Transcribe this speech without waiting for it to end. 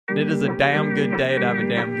It is a damn good day to have a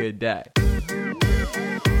damn good day.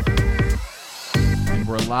 And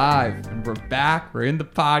we're live and we're back. We're in the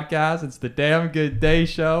podcast. It's the Damn Good Day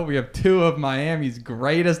Show. We have two of Miami's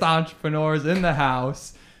greatest entrepreneurs in the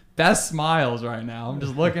house. Best smiles right now. I'm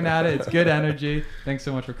just looking at it. It's good energy. Thanks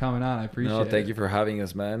so much for coming on. I appreciate it. No, thank you for having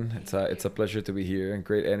us, man. It's a pleasure to be here.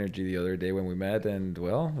 Great energy the other day when we met, and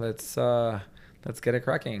well, let's get it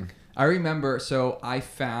cracking. I remember, so I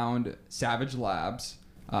found Savage Labs.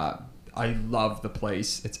 I love the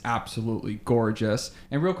place. It's absolutely gorgeous.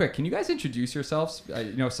 And real quick, can you guys introduce yourselves?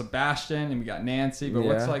 Sebastian, and we got Nancy, but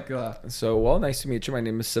what's like... So, nice to meet you. My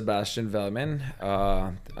name is Sebastian Velleman.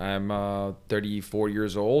 I'm 34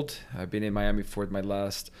 years old. I've been in Miami for my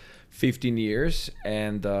last 15 years.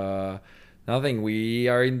 And nothing. We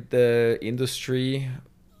are in the industry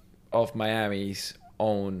of Miami's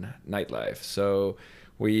own nightlife. So...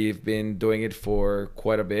 we've been doing it for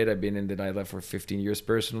quite a bit. I've been in the nightlife for 15 years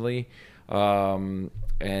personally. And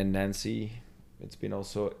Nancy, it's been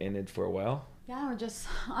also in it for a while. Yeah, we're just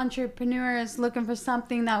entrepreneurs looking for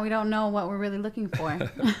something that we don't know what we're really looking for.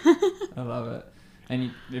 I love it.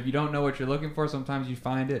 And if you don't know what you're looking for, sometimes you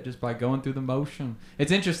find it just by going through the motion.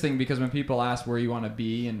 It's interesting because when people ask where you want to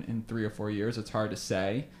be in 3 or 4 years, it's hard to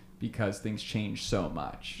say, because things change so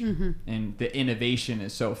much. Mm-hmm. And the innovation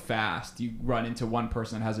is so fast. You run into one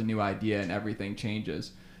person that has a new idea and everything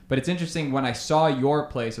changes. But it's interesting, when I saw your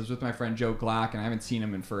place, I was with my friend Joe Glack, and I haven't seen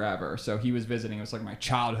him in forever. So he was visiting. It was like my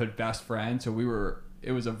childhood best friend. So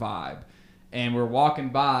it was a vibe. And we're walking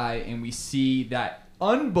by and we see that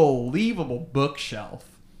unbelievable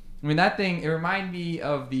bookshelf. I mean, that thing, it reminded me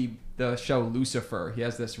of the show Lucifer. He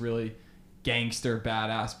has this really gangster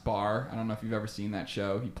badass bar. I don't know if you've ever seen that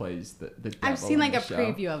show. He plays the devil. I've seen like a show.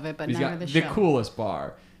 Preview of it, but He's never got the show. the coolest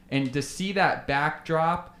bar. And to see that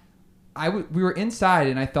backdrop, we were inside,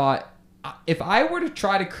 and I thought, if I were to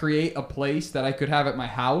try to create a place that I could have at my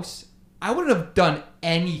house, I wouldn't have done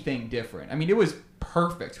anything different. I mean, it was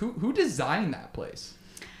perfect. Who designed that place?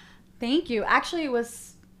 Thank you. Actually, it was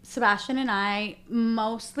Sebastian and I,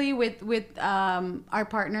 mostly with our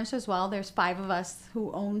partners as well. There's 5 of us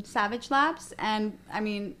who own Savage Labs, and I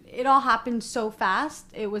mean, it all happened so fast.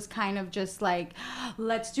 It was kind of just like,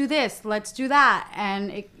 let's do this, let's do that,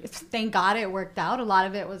 and thank God it worked out. A lot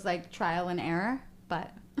of it was like trial and error,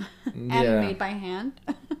 but and made by hand.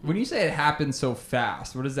 When you say it happened so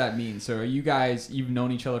fast, what does that mean? So are you guys, you've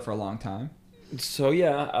known each other for a long time? So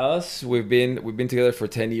we've been together for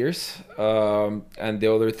 10 years, and the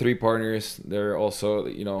other 3 partners, they're also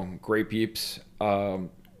great peeps.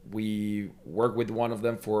 We worked with one of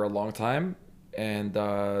them for a long time, and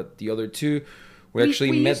the other 2, we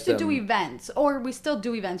actually met them. We used to do events, or we still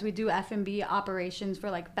do events. We do F&B operations for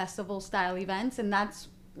like festival style events, and that's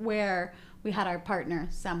where we had our partner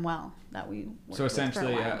Samuel that we worked So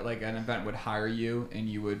essentially, with for a while. like an event would hire you, and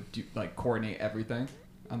you would do, like, coordinate everything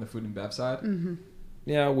on the food and bev side. Mm-hmm.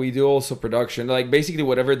 Yeah, we do also production, like basically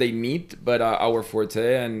whatever they need. But our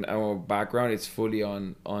forte and our background is fully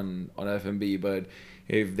on F&B. But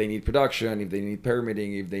if they need production, if they need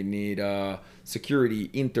permitting, if they need security,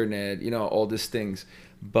 internet, all these things.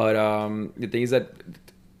 But the thing is that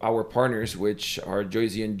our partners, which are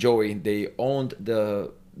Joyci and Joey, they owned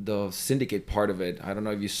the syndicate part of it. I don't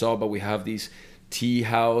know if you saw, but we have this tea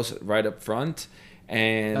house right up front.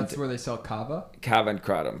 And that's where they sell kava? Kava and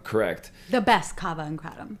kratom, correct. The best kava and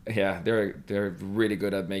kratom. Yeah, they're really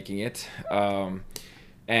good at making it.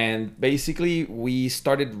 And basically, we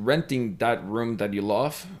started renting that room that you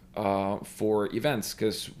love for events,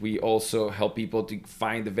 because we also help people to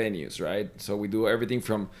find the venues, right? So we do everything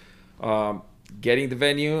from getting the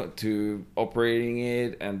venue to operating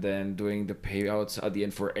it, and then doing the payouts at the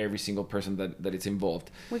end for every single person that it's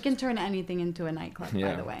involved. We can turn anything into a nightclub,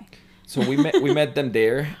 by the way. So we met them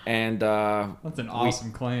there, and that's an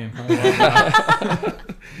awesome claim. I love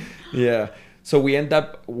that. Yeah. So we end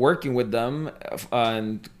up working with them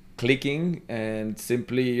and clicking, and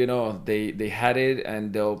simply, they had it,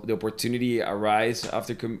 and the opportunity arise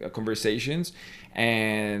after conversations,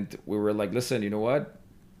 and we were like, listen, you know what?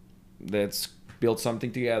 Let's build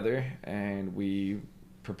something together, and we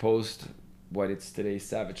proposed what it's today,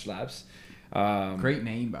 Savage Labs. Great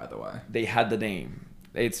name, by the way. They had the name.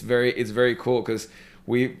 It's very cool, because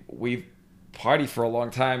we partied for a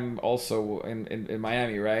long time also in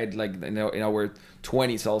Miami, right? Like in our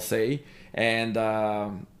 20s, I'll say, and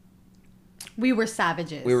we were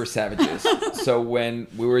savages. So when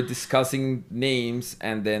we were discussing names,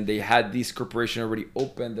 and then they had this corporation already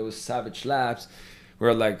open, those Savage Labs, we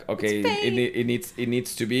were like, okay, it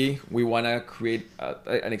needs to be. We want to create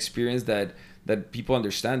an experience that that people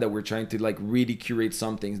understand that we're trying to like really curate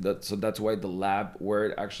something. So that's why the lab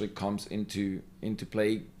word actually comes into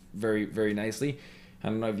play very, very nicely. I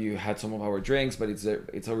don't know if you had some of our drinks, but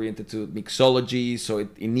it's oriented to mixology. So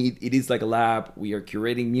it is like a lab. We are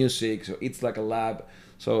curating music, so it's like a lab.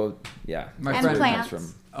 So yeah, My And friend plants.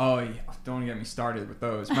 comes from. Oh, yeah, don't get me started with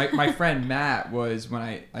those. My friend Matt was,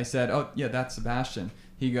 when I said, oh yeah, that's Sebastian.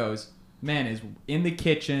 He goes, man is in the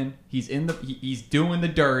kitchen. He's he's doing the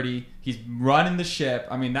dirty. He's running the ship.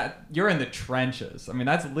 I mean, that you're in the trenches. I mean,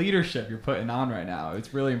 that's leadership you're putting on right now.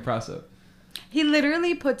 It's really impressive. He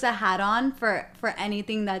literally puts a hat on for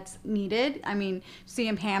anything that's needed. I mean, see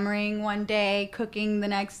him hammering one day, cooking the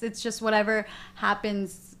next. It's just whatever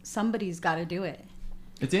happens, somebody's got to do it.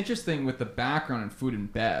 It's interesting with the background in food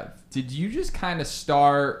and bev. Did you just kind of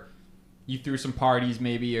start? You threw some parties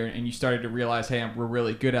maybe, and you started to realize, hey, we're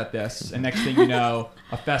really good at this. And next thing you know,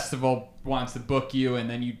 a festival wants to book you, and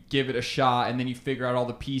then you give it a shot, and then you figure out all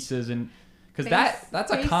the pieces, and because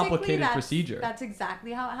that's a complicated procedure. That's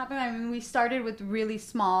exactly how it happened. I mean, we started with really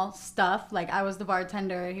small stuff. Like I was the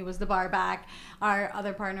bartender, he was the bar back, our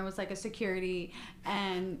other partner was like a security,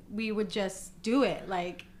 and we would just do it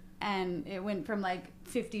and it went from like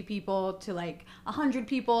 50 people to like 100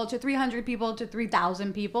 people to 300 people to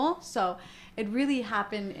 3,000 people. So it really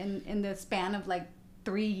happened in the span of like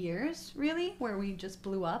 3 years, really, where we just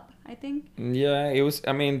blew up, I think. Yeah, it was,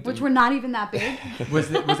 I mean... Which were not even that big. Was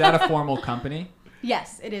that a formal company?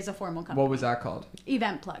 Yes, it is a formal company. What was that called?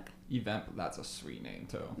 Event Plug. That's a sweet name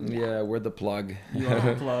too. Yeah, we're the plug. You are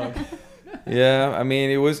the plug. Yeah, I mean,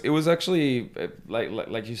 it was actually,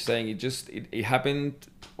 like you're saying, it happened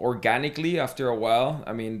organically after a while.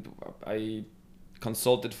 I mean, I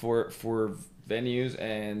consulted for venues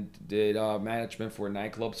and did management for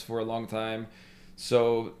nightclubs for a long time.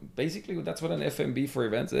 So basically, that's what an FMB for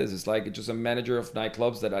events is. It's like just a manager of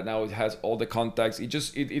nightclubs that now it has all the contacts.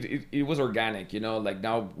 It was organic, you know. Like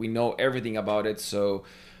now we know everything about it. So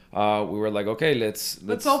we were like, okay, let's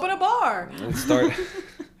open a bar. Let's start.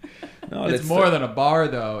 No, it's more than a bar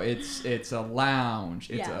though. It's a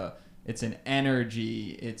lounge. It's an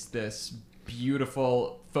energy. It's this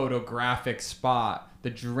beautiful photographic spot. The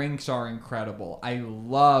drinks are incredible. I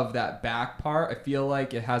love that back part. I feel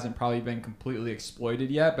like it hasn't probably been completely exploited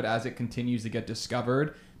yet, but as it continues to get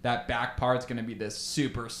discovered, that back part's going to be this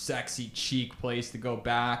super sexy chic place to go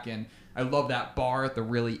back. And I love that bar at the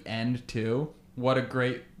really end too. What a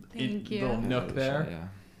great little nook there. Yeah.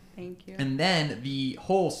 Thank you. And then the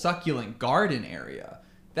whole succulent garden area,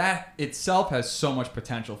 that itself has so much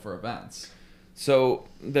potential for events. So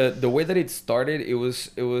the way that it started,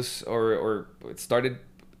 it started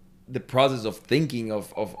the process of thinking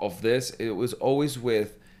of this. It was always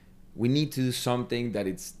with, we need to do something that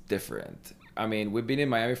it's different. I mean, we've been in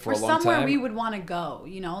Miami for a long time. Somewhere we would want to go,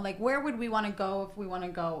 you know, like where would we want to go if we want to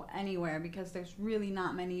go anywhere? Because there's really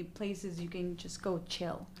not many places you can just go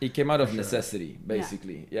chill. It came out of necessity,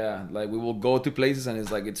 basically. Yeah, like we will go to places and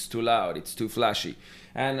it's like, it's too loud, it's too flashy.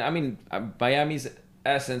 And I mean, Miami's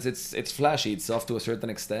essence, it's flashy itself to a certain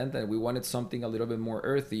extent, and we wanted something a little bit more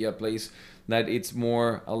earthy, a place that it's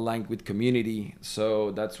more aligned with community. So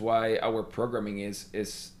that's why our programming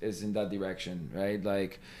is in that direction, right?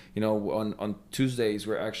 Like, you know, on Tuesdays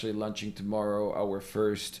we're actually launching tomorrow our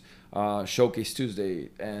first Showcase Tuesday,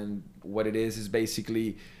 and what it is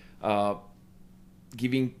basically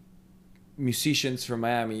giving musicians from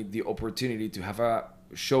Miami the opportunity to have a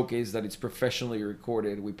showcase that it's professionally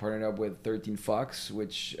recorded. We partnered up with 13 Fox,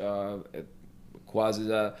 which Quaz is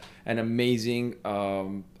an amazing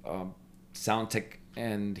sound tech,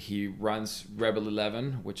 and he runs Rebel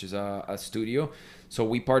 11, which is a studio. So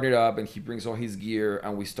we partnered up, and he brings all his gear,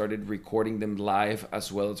 and we started recording them live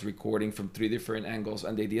as well as recording from 3 different angles.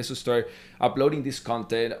 And the idea is to start uploading this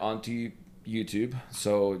content onto YouTube,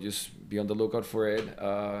 so just be on the lookout for it.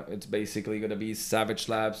 It's basically going to be Savage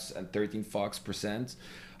Labs and 13 Fox present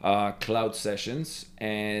cloud sessions,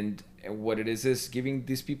 and what it is giving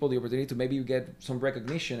these people the opportunity to maybe get some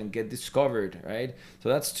recognition and get discovered, right? So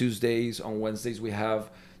that's Tuesdays. On Wednesdays we have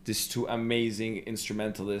these 2 amazing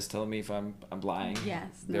instrumentalists. Tell me if I'm lying.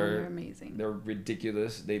 Yes, they're amazing. They're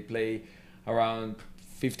ridiculous. They play around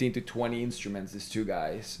 15 to 20 instruments, these 2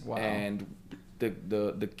 guys. Wow. And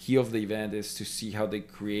the key of the event is to see how they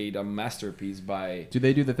create a masterpiece by... Do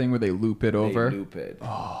they do the thing where they loop it over? They loop it.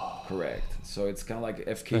 Oh. Correct. So it's kind of like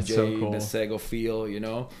FKJ, That's so cool. the Sayegh feel, you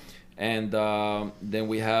know? And then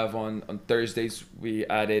we have on Thursdays, we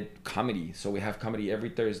added comedy. So we have comedy every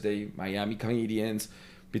Thursday, Miami comedians,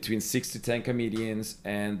 between 6 to 10 comedians.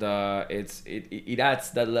 And it adds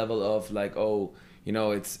that level of like, oh,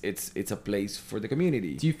 it's a place for the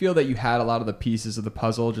community. Do you feel that you had a lot of the pieces of the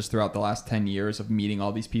puzzle just throughout the last 10 years of meeting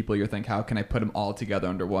all these people? You're thinking, how can I put them all together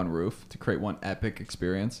under one roof to create one epic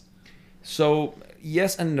experience? So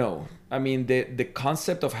yes and no. I mean, the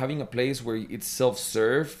concept of having a place where it's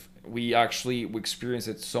self-serve, we experience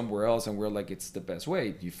it somewhere else, and we're like, it's the best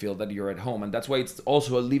way. You feel that you're at home, and that's why it's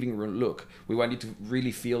also a living room look. We want you to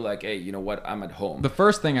really feel like, hey, you know what, I'm at home. The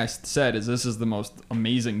first thing I said is this is the most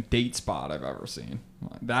amazing date spot I've ever seen.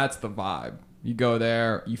 That's the vibe. You go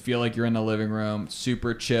there, you feel like you're in the living room,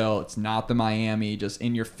 super chill. It's not the Miami, just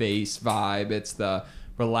in your face vibe. It's the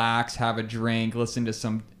relax, have a drink, listen to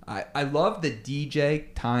some. I love the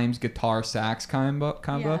DJ times guitar sax combo.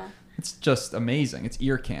 Yeah. It's just amazing. It's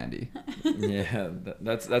ear candy. Yeah,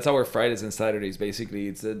 that's our Fridays and Saturdays. Basically,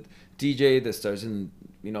 it's a DJ that starts in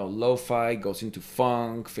lo-fi, goes into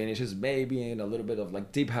funk, finishes maybe in a little bit of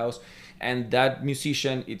like deep house, and that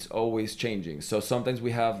musician, it's always changing. So sometimes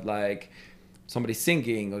we have like somebody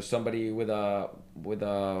singing or somebody with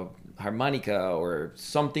a harmonica or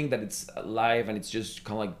something that it's live, and it's just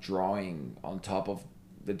kind of like drawing on top of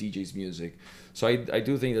the DJ's music. So I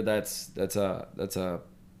do think that's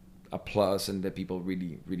a plus, and that people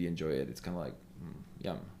really enjoy it. It's kind of like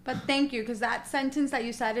yum. But thank you, because that sentence that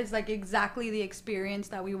you said is like exactly the experience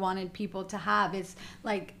that we wanted people to have. It's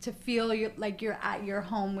like to feel like you're at your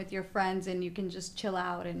home with your friends, and you can just chill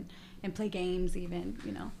out and play games even,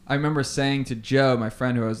 I remember saying to Joe, my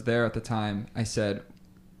friend who was there at the time, I said,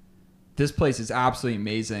 this place is absolutely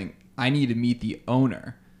amazing. I need to meet the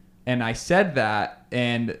owner. And I said that,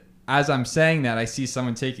 and as I'm saying that, I see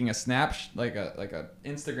someone taking a snap, like a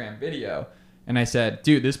Instagram video, and I said,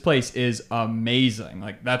 "Dude, this place is amazing.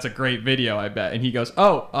 Like, that's a great video, I bet." And he goes,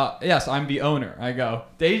 "Oh, yes, I'm the owner." I go,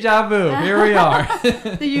 "Deja vu, here we are."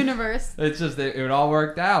 The universe. It's just it all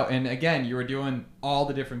worked out, and again, you were doing all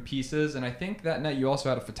the different pieces, and I think that night you also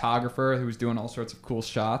had a photographer who was doing all sorts of cool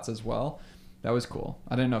shots as well. That was cool.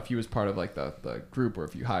 I didn't know if he was part of like the group or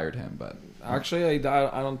if you hired him, but actually,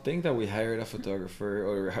 I don't think that we hired a photographer,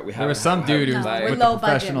 or we. There was some dude who was with low the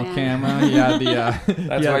professional budget, camera. Yeah,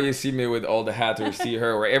 That's why you see me with all the hats, or see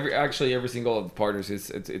her, or every single of the partners.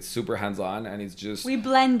 It's super hands on, and it's just we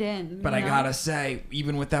blend in. But I gotta say,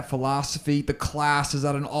 even with that philosophy, the class is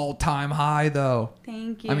at an all-time high, though.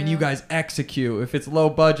 Thank you. I mean, you guys execute. If it's low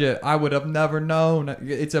budget, I would have never known.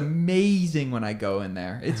 It's amazing when I go in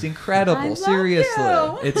there. It's incredible. Seriously,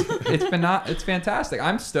 it's fantastic.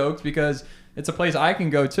 I'm stoked because it's a place I can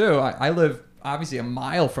go to. I live obviously a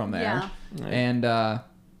mile from there, and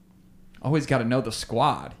always got to know the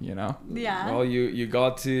squad, Yeah. Well, you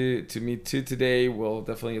got to meet two today. We'll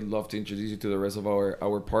definitely love to introduce you to the rest of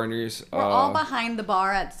our partners. We're all behind the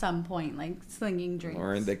bar at some point, like slinging drinks.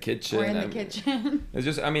 Or in the kitchen. Kitchen. It's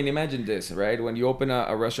just, I mean, imagine this, right? When you open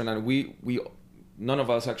a restaurant, and we none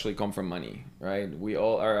of us actually come from money, right? We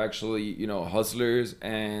all are actually, hustlers,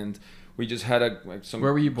 and we just had some.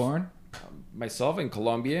 Where were you born? Myself in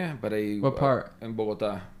Colombia, but What part? In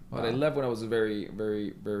Bogota. Wow. But I left when I was very,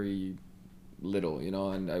 very, very little,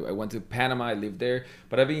 and I went to Panama. I lived there,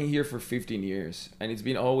 but I've been here for 15 years, and it's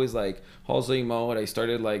been always like hustling mode. I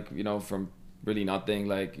started like, from really nothing,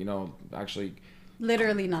 like, actually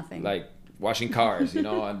literally nothing, like washing cars,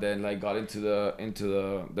 and then like got into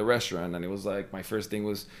the restaurant, and it was like my first thing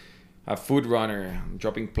was a food runner,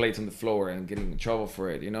 dropping plates on the floor and getting in trouble for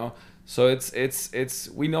it, So it's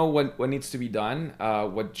we know what needs to be done.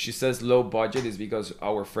 What she says low budget is because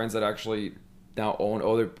our friends that actually now own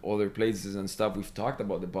other places and stuff, we've talked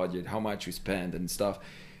about the budget, how much we spend and stuff,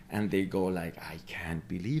 and they go like, I can't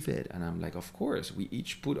believe it. And I'm like, of course, we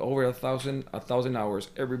each put over 1,000 hours.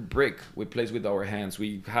 Every brick we place with our hands.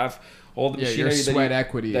 We have all the machinery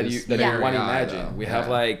that you want to imagine. We have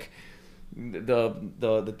like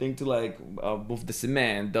the thing to like move the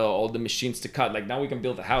cement, all the machines to cut. Like now we can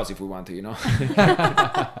build a house if we want to,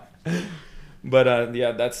 But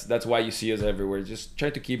that's why you see us everywhere. Just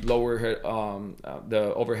try to keep the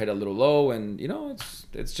overhead a little low, and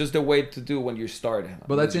it's just the way to do when you start.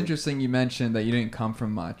 Well, that's interesting. You mentioned that you didn't come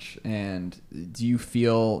from much, and do you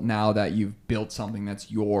feel now that you've built something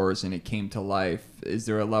that's yours and it came to life? Is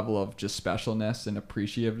there a level of just specialness and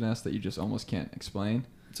appreciativeness that you just almost can't explain?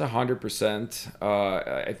 It's 100%.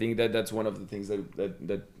 I think that's one of the things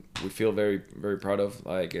that we feel very, very proud of.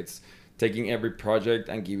 Like it's taking every project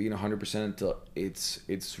and giving 100% until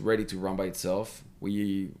it's ready to run by itself.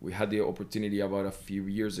 We had the opportunity about a few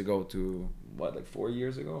years ago to 5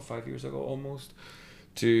 years ago almost,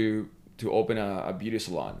 to open a beauty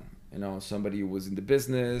salon. Somebody who was in the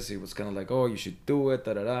business, it was kind of like, oh, you should do it,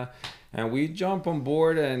 and we jumped on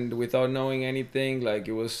board, and without knowing anything, like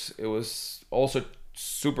it was also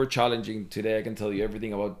super challenging today. I can tell you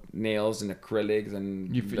everything about nails and acrylics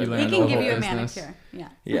and You We learned can the give whole you a business. manicure. Yeah.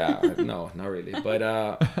 yeah, no, not really. But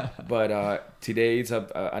today it's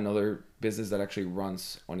another business that actually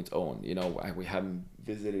runs on its own. You know, we haven't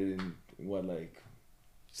visited in what, like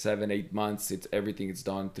 7-8 months. It's everything is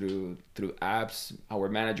done through apps. Our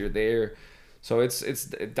manager there. So it's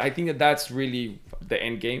I think that's really the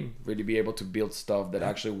end game. Really be able to build stuff that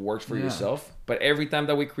actually works for Yeah. yourself. But every time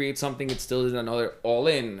that we create something, it still is another all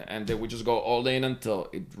in, and then we just go all in until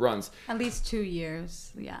it runs. At least 2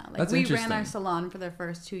 years. Yeah. Like That's we ran interesting. our salon for the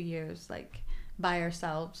first 2 years, like by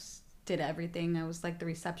ourselves. Did everything. I was like the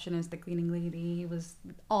receptionist, the cleaning lady. He was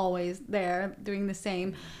always there doing the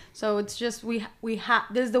same. So it's just we have.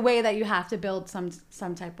 There's the way that you have to build some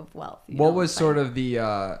type of wealth. What was sort of the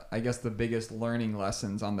I guess the biggest learning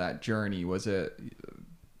lessons on that journey? Was it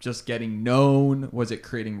just getting known? Was it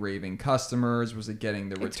creating raving customers? Was it getting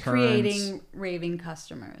the returns? It's creating raving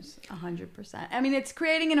customers, 100%. I mean, it's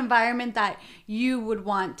creating an environment that you would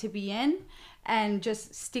want to be in, and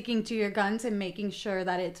just sticking to your guns and making sure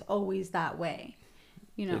that it's always that way.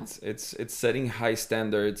 You know, it's setting high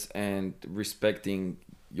standards and respecting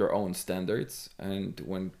your own standards. And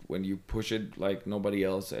when you push it like nobody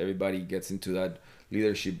else, everybody gets into that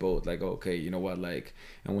leadership boat. Like, okay, you know what? Like,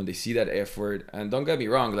 and when they see that effort, and don't get me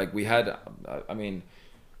wrong, like we had, I mean,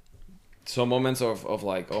 some moments of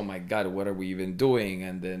like, oh my God, what are we even doing?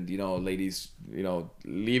 And then, you know, ladies, you know,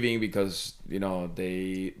 leaving because, you know,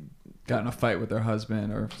 they Got in a fight with their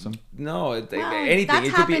husband or some. no, Well, anything. that's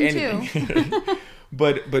It could be happened anything.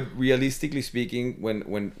 but realistically speaking,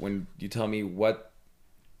 when you tell me what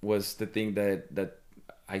was the thing that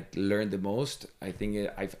I learned the most, I think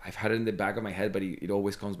I've had it in the back of my head, but it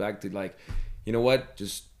always comes back to like, you know what?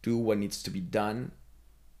 Just do what needs to be done,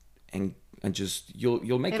 and just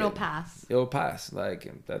you'll make it'll it. pass. It'll pass.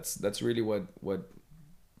 Like that's really what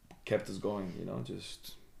kept us going. You know,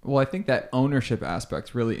 just. Well, I think that ownership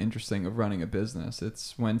aspect's really interesting of running a business.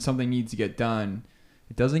 It's when something needs to get done,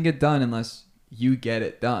 it doesn't get done unless you get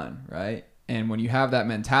it done, right? And when you have that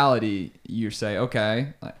mentality, you say,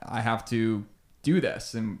 okay, I have to do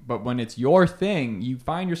this. But when it's your thing, you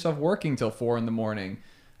find yourself working till 4 a.m.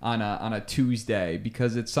 on a Tuesday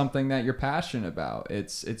because it's something that you're passionate about.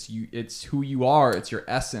 It's who you are. It's your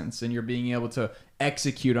essence, and you're being able to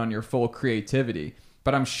execute on your full creativity.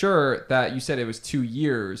 But I'm sure that you said it was 2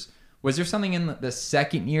 years. Was there something in the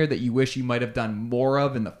second year that you wish you might have done more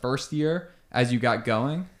of in the first year as you got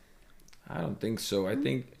going? I don't think so. I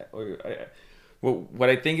think, well, what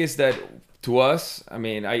I think is that to us, I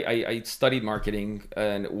mean, I studied marketing,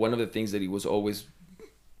 and one of the things that it was always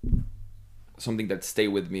something that stayed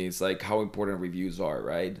with me is like how important reviews are,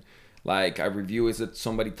 right? Like a review is that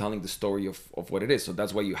somebody telling the story of what it is. So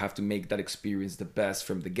that's why you have to make that experience the best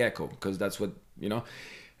from the get-go, because that's what, you know,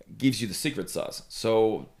 gives you the secret sauce.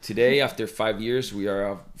 So today, after 5 years, we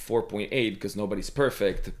are at 4.8 because nobody's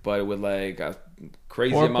perfect, but with like a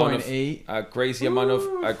crazy amount of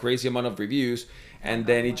reviews, and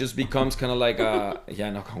then it just becomes kind of like a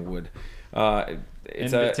knock on wood. In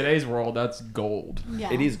today's world, that's gold.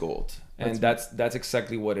 Yeah. It is gold. And that's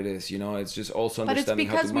exactly what it is, you know. It's just also But it's understanding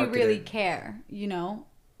how to because we market really it. care, you know,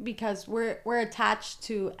 because we're attached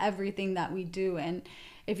to everything that we do, and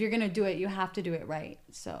if you're gonna do it, you have to do it right.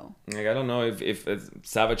 So Like, I don't know if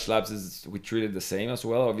Savage Labs we treat it the same as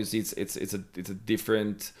well. Obviously, it's a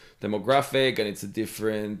different demographic, and it's a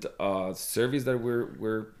different service that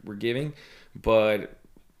we're giving, but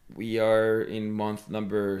we are in month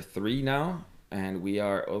number 3 now. And we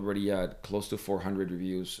are already at close to 400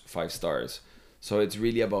 reviews, 5 stars. So it's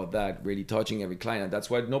really about that, really touching every client. And that's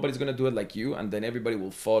why nobody's going to do it like you. And then everybody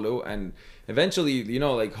will follow. And eventually, you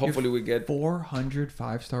know, like hopefully we get 400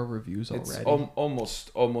 5-star reviews already. It's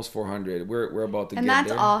almost 400. We're about to and get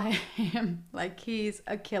that's there. all him. Like, he's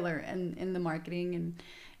a killer in the marketing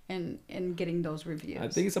and getting those reviews. I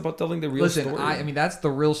think it's about telling the real story. I mean, that's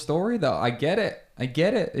the real story, though. I get it.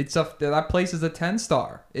 It's that place is a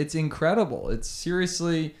 10-star. It's incredible. It's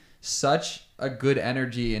seriously such a good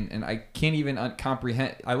energy, and I can't even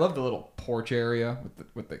comprehend. I love the little porch area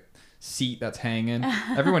with the seat that's hanging.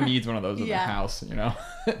 Everyone needs one of those in their house, you know.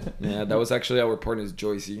 Yeah, that was actually our partner's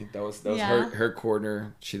Joyci. That was Yeah. her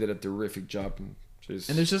corner. She did a terrific job.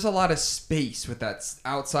 And there's just a lot of space with that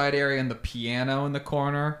outside area and the piano in the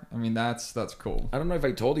corner. I mean, that's cool. I don't know if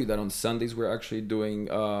I told you that on Sundays we're actually doing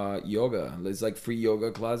yoga. It's like free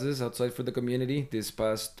yoga classes outside for the community. This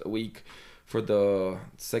past week, for the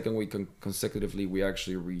second week consecutively, we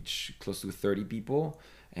actually reached close to 30 people.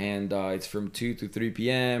 And it's from 2 to 3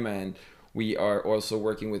 p.m. And we are also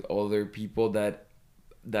working with other people that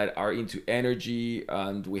that are into energy,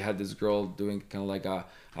 and we had this girl doing kind of like a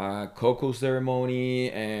cocoa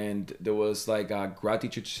ceremony, and there was like a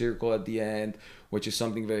gratitude circle at the end, which is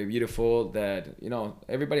something very beautiful that, you know,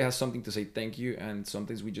 everybody has something to say thank you, and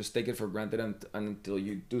sometimes we just take it for granted until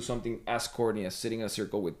you do something as corny as sitting in a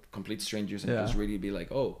circle with complete strangers and just really be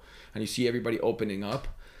like, oh, and you see everybody opening up.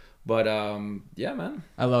 But yeah, man,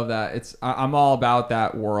 I love that. I'm all about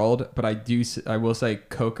that world, but I will say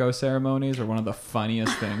cocoa ceremonies are one of the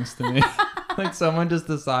funniest things to me. Like someone just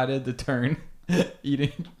decided to turn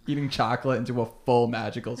eating chocolate into a full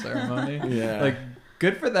magical ceremony. Yeah, like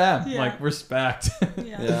good for them. Like respect.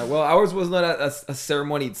 Yeah, well, ours was not a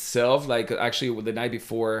ceremony itself. Like actually the night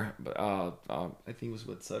before, I think it was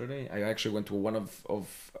Saturday, I actually went to one of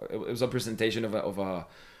it was a presentation of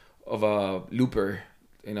a looper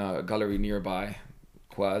in a gallery nearby,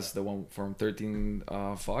 Quaz, the one from 13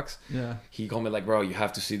 Fox. Yeah, he called me like, bro, you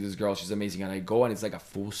have to see this girl, she's amazing. And I go, and it's like a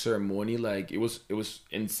full ceremony. Like it was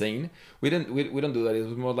insane. We don't do that. It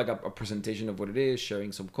was more like a presentation of what it is,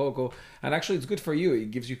 sharing some cocoa, and actually it's good for you.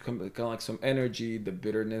 It gives you kind of like some energy. The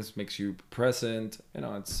bitterness makes you present, you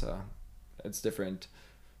know. It's different,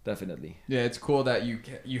 definitely. Yeah, it's cool that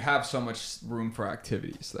you have so much room for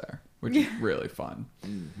activities there, which is really fun.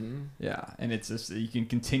 Mm-hmm. Yeah, and it's just, you can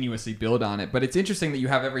continuously build on it. But it's interesting that you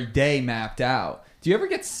have every day mapped out. Do you ever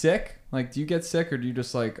get sick? Like, do you get sick, or do you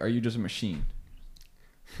just are you just a machine?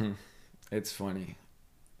 It's funny.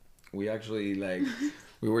 We actually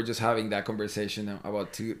we were just having that conversation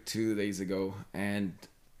about two days ago, and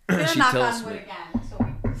she tells me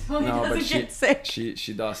again, so he doesn't get sick.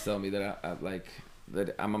 She does tell me that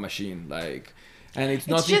that I'm a machine, like. And it's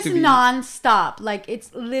just non-stop. Like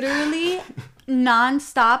it's literally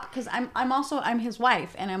non-stop, because I'm his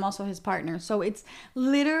wife and I'm also his partner. So it's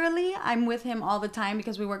literally, I'm with him all the time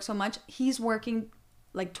because we work so much. He's working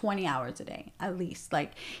like 20 hours a day at least.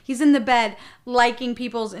 Like he's in the bed liking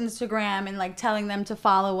people's Instagram and like telling them to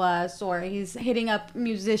follow us, or he's hitting up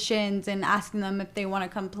musicians and asking them if they want to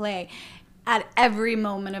come play. At every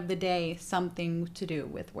moment of the day, something to do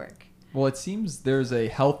with work. Well, it seems there's a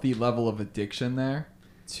healthy level of addiction there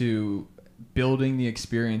to building the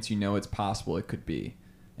experience you know it's possible it could be,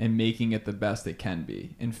 and making it the best it can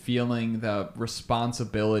be, and feeling the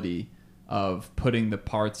responsibility of putting the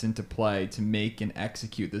parts into play to make and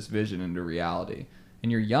execute this vision into reality.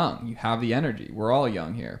 And you're young. You have the energy. We're all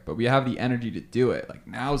young here, but we have the energy to do it. Like,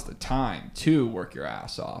 now's the time to work your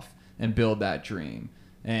ass off and build that dream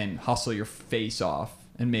and hustle your face off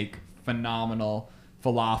and make phenomenal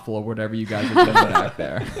falafel or whatever you guys are doing back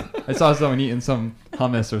there. I saw someone eating some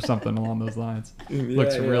hummus or something along those lines.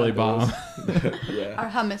 Looks really bomb. Our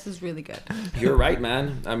hummus is really good. You're right,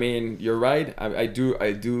 man. I mean, you're right. I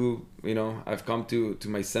do. You know, I've come to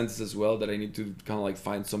my senses as well that I need to kind of like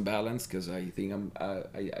find some balance, because I think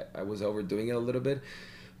I was overdoing it a little bit.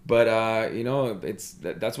 But you know,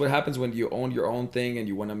 that's what happens when you own your own thing and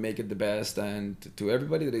you want to make it the best. And to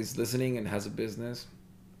everybody that is listening and has a business,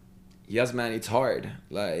 yes, man, it's hard.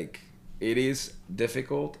 Like, it is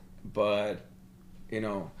difficult, but, you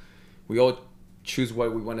know, we all choose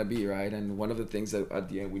what we want to be, right? And one of the things that at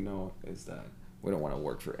the end we know is that we don't want to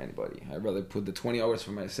work for anybody. I'd rather put the 20 hours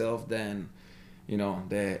for myself than, you know,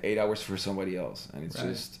 the 8 hours for somebody else. And it's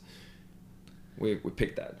just, we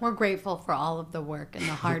pick that. We're grateful for all of the work and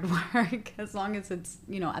the hard work, as long as it's,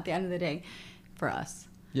 you know, at the end of the day, for us.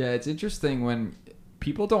 Yeah, it's interesting when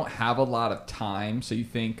people don't have a lot of time. So you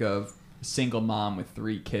think of a single mom with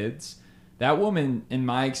 3 kids. That woman, in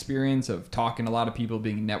my experience of talking to a lot of people,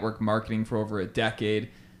 being network marketing for over a decade,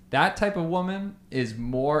 that type of woman is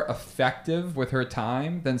more effective with her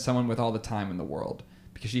time than someone with all the time in the world,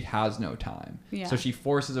 because she has no time. Yeah. So she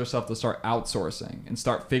forces herself to start outsourcing and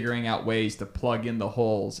start figuring out ways to plug in the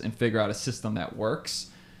holes and figure out a system that works.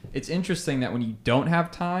 It's interesting that when you don't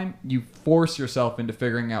have time, you force yourself into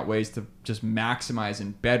figuring out ways to just maximize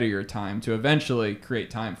and better your time to eventually create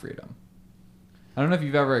time freedom. I don't know if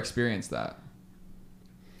you've ever experienced that.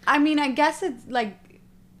 I mean, I guess it's like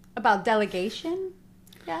about delegation.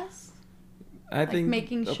 Yes. I think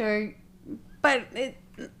making sure, but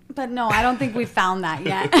no, I don't think we've found that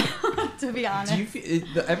yet. To be honest. Do you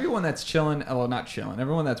feel, everyone that's chilling, well, not chilling,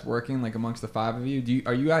 everyone that's working, like amongst the 5 of you,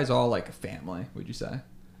 are you guys all like a family? Would you say,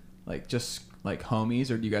 like just like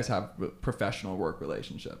homies, or do you guys have professional work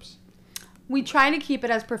relationships? We try to keep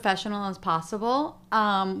it as professional as possible.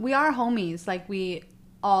 We are homies. Like we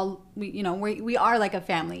are like a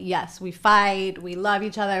family. Yes, we fight. We love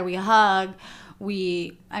each other. We hug.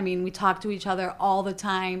 We talk to each other all the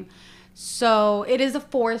time. So it is a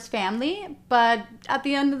forced family, but at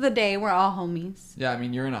the end of the day, we're all homies. Yeah, I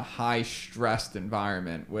mean, you're in a high stressed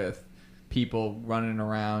environment with people running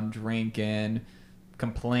around drinking,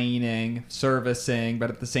 complaining, servicing, but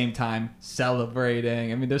at the same time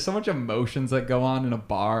celebrating. I mean, there's so much emotions that go on in a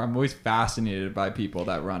bar. I'm always fascinated by people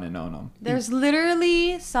that run and own them. There's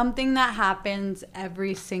literally something that happens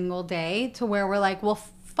every single day to where we're like, well,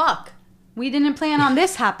 fuck, we didn't plan on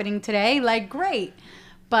this happening today. Like, great.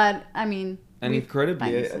 But I mean, and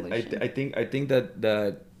incredibly, I think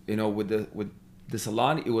that you know, with the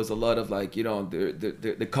salon, it was a lot of like, you know,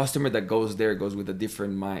 the customer that goes there goes with a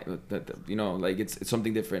different mind, you know, like it's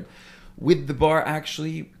something different. With the bar,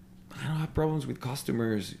 actually, I don't have problems with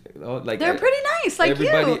customers. Like, they're pretty nice, like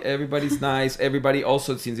everybody's nice. Everybody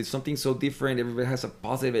also, since it's something so different, everybody has a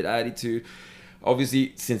positive attitude.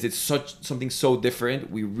 Obviously, since it's something so different,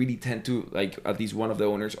 we really tend to, like, at least one of the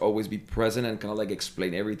owners always be present and kind of like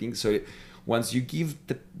explain everything. So once you give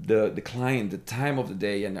the client the time of the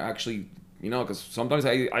day and actually, you know, because sometimes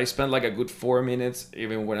I spend like a good 4 minutes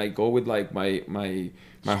even when I go with like my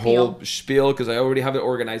whole spiel, because I already have it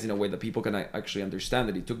organized in a way that people can actually understand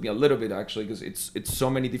it. It took me a little bit actually, because it's so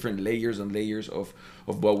many different layers and layers of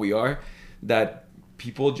what we are, that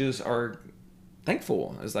people just are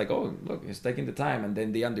thankful. It's like, oh, look, it's taking the time, and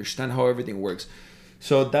then they understand how everything works.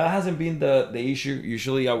 So that hasn't been the issue.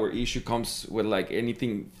 Usually our issue comes with like any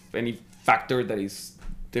factor that is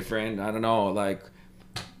different. I don't know, like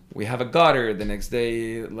we have a gutter the next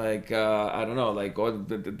day, like I don't know, like, oh,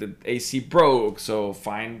 the AC broke, so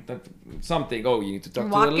find something. Oh, you need to talk to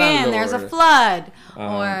the landlord. Walk in, there's a flood,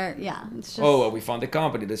 or yeah, it's just. Oh, well, we found the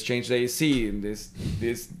company. Let's change the AC. And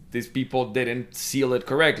these people didn't seal it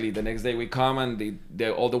correctly. The next day we come and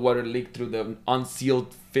all the water leaked through the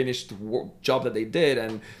unsealed finished job that they did,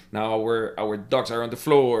 and now our dogs are on the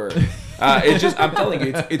floor. It's just, I'm telling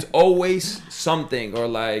you, it's always something, or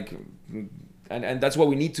like. And that's why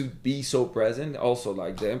we need to be so present. Also,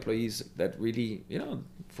 like the employees that really, you know,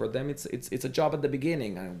 for them it's a job at the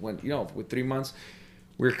beginning, and when, you know, with 3 months,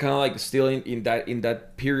 we're kind of like still in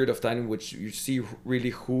that period of time in which you see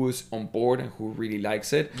really who's on board and who really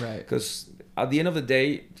likes it. Right. Because at the end of the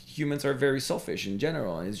day, humans are very selfish in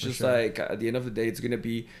general, and it's just like at the end of the day, it's gonna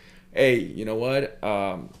be, hey, you know what?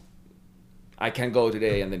 I can't go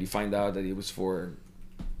today, and then you find out that it was for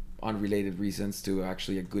unrelated reasons to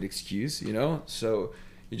actually a good excuse, you know. So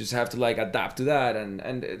you just have to like adapt to that, and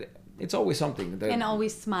it's always something that, and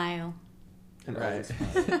always smile. And right.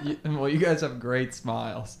 always smile. Well, you guys have great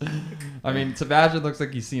smiles. I mean, Sebastian looks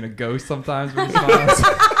like he's seen a ghost sometimes when he smiles.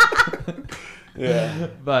 Yeah.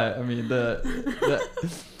 But I mean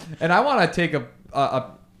and I want to take a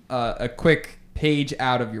quick page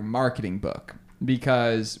out of your marketing book,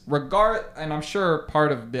 because and I'm sure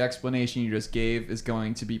part of the explanation you just gave is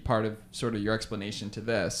going to be part of sort of your explanation to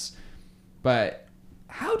this, but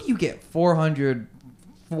how do you get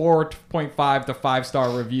 4.5 to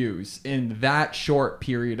 5-star reviews in that short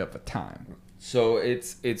period of a time? So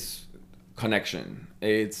it's connection,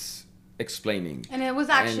 it's explaining, And it was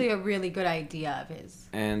actually a really good idea of his.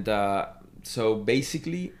 and so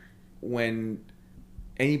basically, when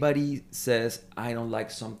anybody says I don't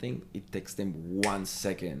like something, it takes them 1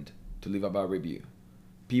 second to leave a bad review.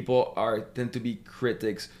 People tend to be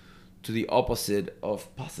critics to the opposite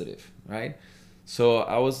of positive, right? So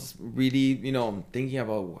I was really, you know, thinking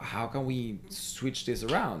about how can we switch this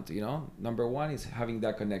around, you know? Number one is having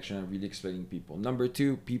that connection and really explaining people. Number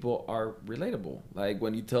two, people are relatable. Like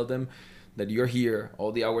when you tell them that you're here,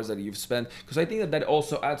 all the hours that you've spent, because I think that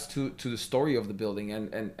also adds to the story of the building,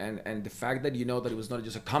 and the fact that you know that it was not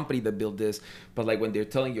just a company that built this, but like when they're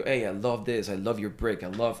telling you, hey, I love this, I love your brick,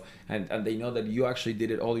 and they know that you actually did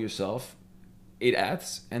it all yourself, it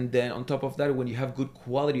adds. And then on top of that, when you have good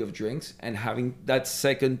quality of drinks and having that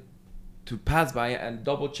second to pass by and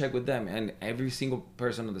double check with them, and every single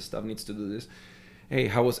person on the staff needs to do this. Hey,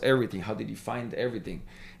 how was everything? How did you find everything?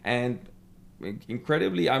 And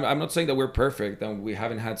incredibly, I'm not saying that we're perfect and we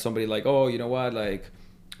haven't had somebody like, oh, you know what, like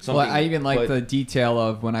something. Well, I even like the detail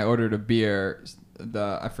of when I ordered a beer,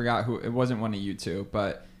 I forgot who, it wasn't one of you two,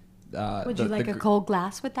 but would you like a cold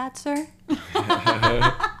glass with that, sir?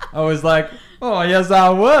 I was like, oh yes I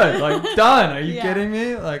would, like, done. Are you kidding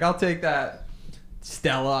me? Like, I'll take that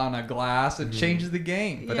Stella on a glass. It changes the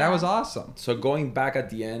game. But that was awesome. So going back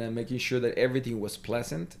at the end and making sure that everything was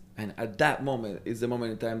pleasant, and at that moment is the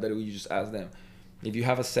moment in time that we just ask them, if you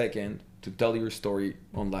have a second to tell your story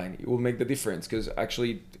online, it will make the difference, because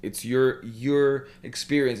actually it's your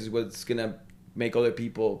experience is what's gonna make other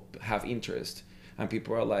people have interest, and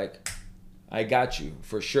people are like, I got you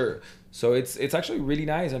for sure. So it's actually really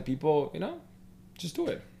nice, and people, you know, just do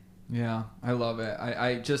it. Yeah, I love it.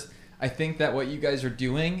 I think that what you guys are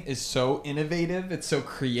doing is so innovative. It's so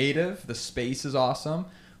creative. The space is awesome.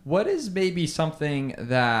 What is maybe something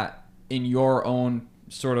that in your own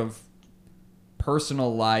sort of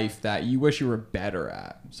personal life that you wish you were better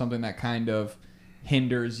at? Something that kind of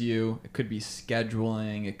hinders you. It could be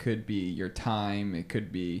scheduling. It could be your time. It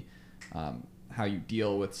could be how you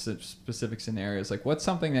deal with specific scenarios. Like, what's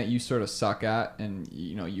something that you sort of suck at and,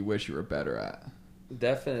 you know, you wish you were better at?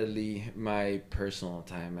 Definitely my personal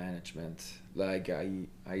time management. Like,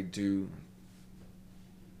 I do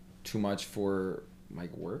too much for my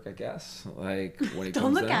work, I guess. Like, when it Don't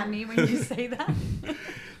comes look down. at me when you say that.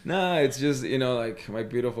 No, it's just, you know, like my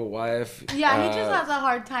beautiful wife. Yeah, he just has a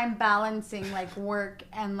hard time balancing like work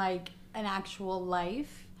and like an actual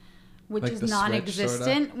life, which Like is the switch,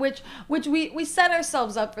 non-existent. Which we set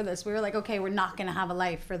ourselves up for this. We were like, okay, we're not gonna have a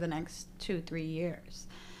life for the next 2-3 years.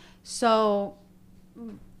 So,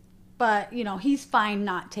 but you know, he's fine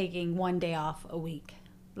not taking one day off a week.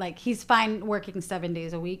 Like, he's fine working 7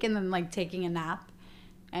 days a week and then like taking a nap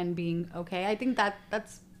and being okay. I think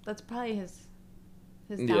that's probably his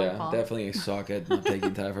downfall. Yeah, definitely a suck at not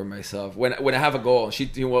taking time for myself. When I have a goal, what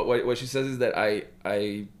she says is that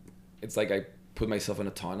I it's like I put myself in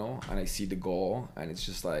a tunnel and I see the goal, and it's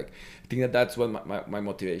just like, I think that's what my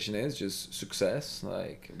motivation is, just success,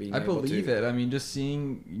 like being I able believe to, it. I mean, just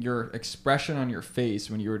seeing your expression on your face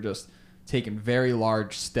when you were just taking very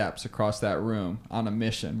large steps across that room on a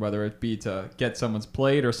mission, whether it be to get someone's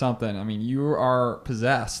plate or something. I mean, you are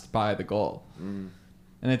possessed by the goal.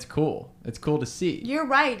 And it's cool. It's cool to see. You're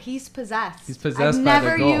right. He's possessed. He's possessed I've by the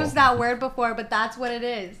never goal. used that word before, but that's what it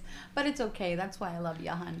is. But it's okay. That's why I love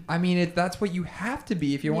you, hun. I mean, that's what you have to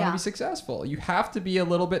be if you want to Yeah. be successful. You have to be a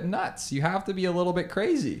little bit nuts. You have to be a little bit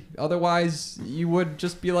crazy. Otherwise, you would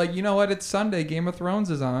just be like, you know what? It's Sunday. Game of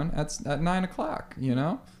Thrones is on at 9 o'clock, you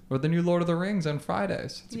know? Or the new Lord of the Rings on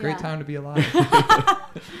Fridays. It's a great Yeah. time to be alive.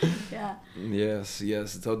 Yeah. yes.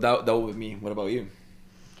 So that would be me. What about you?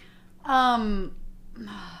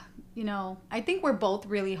 You know, I think we're both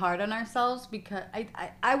really hard on ourselves because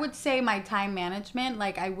I would say my time management,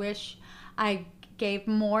 like I wish I gave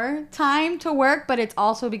more time to work, but it's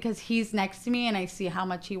also because he's next to me and I see how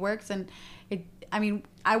much he works, and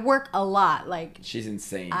I work a lot. Like, She's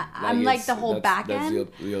insane. I'm like the whole back that's end.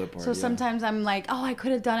 the other part. So sometimes I'm like, oh, I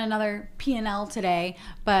could have done another P&L today,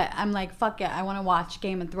 but I'm like, fuck it, I want to watch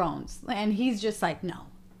Game of Thrones. And he's just like, no,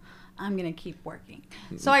 I'm going to keep working.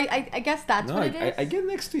 So I guess that's what it is. I get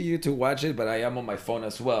next to you to watch it, but I am on my phone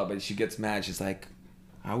as well. But she gets mad. She's like,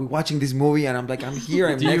 are we watching this movie? And I'm like, I'm here.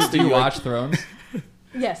 I'm next to Do you you. watch Thrones?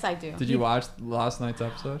 Yes, I do. Did you watch last night's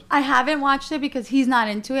episode? I haven't watched it because he's not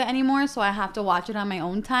into it anymore, so I have to watch it on my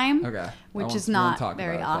own time. Okay. Which is we won't not talk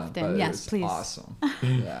very about it often. then, but Yes, it's please. Awesome.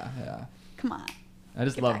 Yeah. Come on. I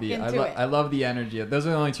just Get love back the into it. I love the energy. Those are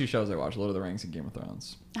the only two shows I watch: Lord of the Rings and Game of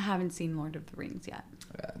Thrones. I haven't seen Lord of the Rings yet.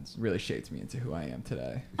 Yeah, it's really shaped me into who I am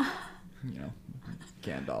today. You know,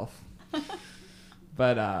 Gandalf.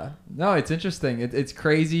 But no, it's interesting. It's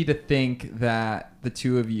crazy to think that the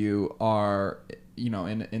two of you are, you know,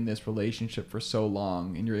 in this relationship for so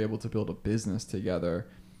long, and you're able to build a business together,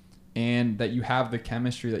 and that you have the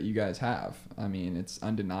chemistry that you guys have. I mean, it's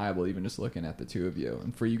undeniable even just looking at the two of you.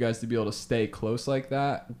 And for you guys to be able to stay close like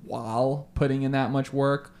that while putting in that much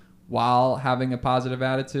work, while having a positive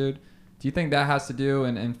attitude, do you think that has to do,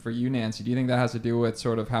 and for you, Nancy, do you think that has to do with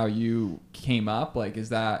sort of how you came up? Like, is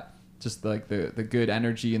that just like the good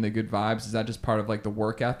energy and the good vibes? Is that just part of like the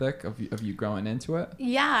work ethic of you growing into it?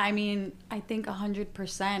 Yeah, I mean, I think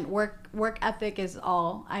 100%. Work ethic is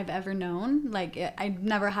all I've ever known. Like, I've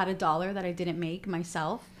never had a dollar that I didn't make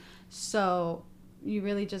myself. So you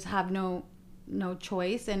really just have no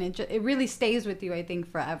choice, and it really stays with you, I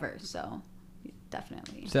think, forever. So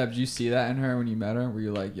definitely. Seb, did you see that in her when you met her? Were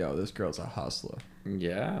you like, yo, this girl's a hustler?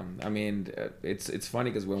 Yeah, I mean, it's funny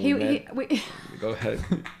because when we met, go ahead.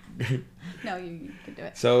 No, you can do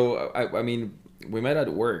it. So I mean, we met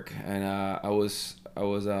at work, and I was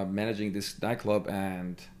managing this nightclub,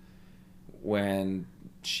 and when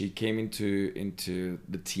she came into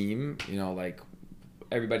the team, you know, like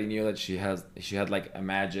everybody knew that she had like a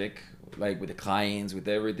magic, like with the clients, with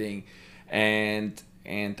everything, and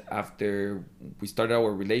after we started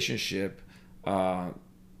our relationship,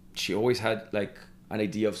 she always had like an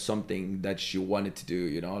idea of something that she wanted to do,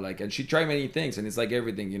 you know, like, and she tried many things, and it's like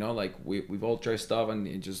everything, you know, like we've all tried stuff and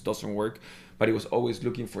it just doesn't work, but it was always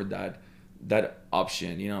looking for that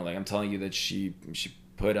option, you know, like I'm telling you that she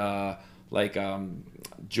put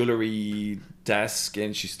jewelry desk,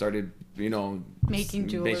 and she started, you know, making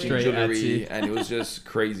jewelry, and it was just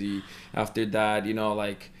crazy. After that, you know,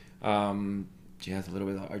 like she has a little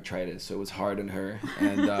bit of arthritis, so it was hard on her,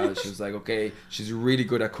 and she was like, okay, she's really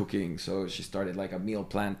good at cooking, so she started like a meal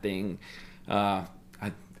plan thing.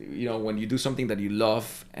 when you do something that you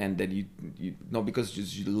love and that you not because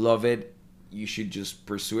just you love it, you should just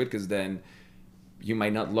pursue it, because then you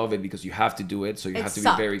might not love it because you have to do it, so you have to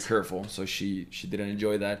be very careful. So she didn't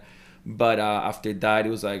enjoy that. But after that, it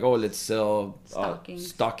was like, oh, let's sell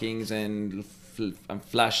stockings and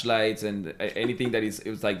flashlights and anything that it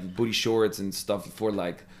was like booty shorts and stuff for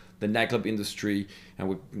like the nightclub industry. And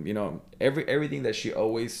we, everything that she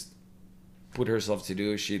always put herself to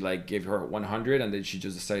do, she like gave her 100, and then she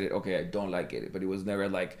just decided, okay, I don't like it. But it was never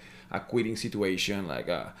like a quitting situation.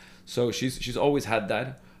 So she's always had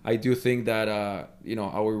that. I do think that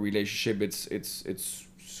our relationship it's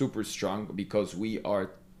super strong because we are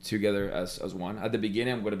together as one. At the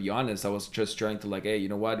beginning, I'm gonna be honest, I was just trying to like, hey, you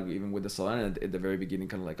know what? Even with the salon at the very beginning,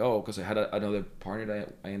 kind of like, oh, because I had another partner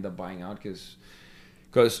that I ended up buying out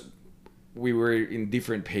because we were in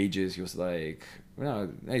different pages. He was like,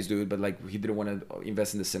 nice dude, but like he didn't want to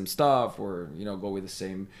invest in the same stuff or go with the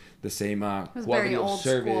same quality of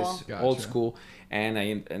service, Gotcha. Old school. And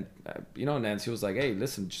Nancy was like, hey,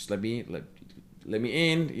 listen, just let me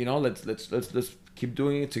in, let's keep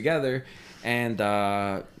doing it together.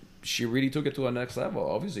 And she really took it to a next level.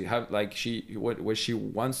 Obviously, what she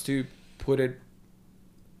wants to put it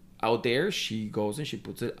out there, she goes and she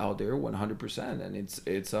puts it out there 100%, and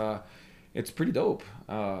it's pretty dope.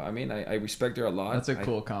 I respect her a lot. That's a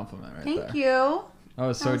cool compliment right there. Thank you. That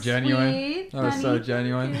was so genuine. Sweet, that was so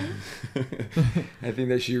genuine. I think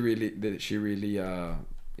that she really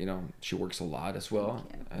she works a lot as well.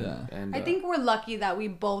 And I think we're lucky that we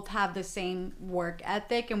both have the same work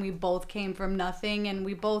ethic, and we both came from nothing, and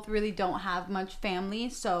we both really don't have much family,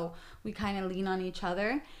 so we kind of lean on each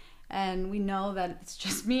other. And we know that it's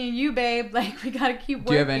just me and you, babe. Like, we gotta keep working.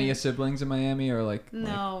 Do you have any siblings in Miami or like?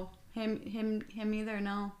 No, him either.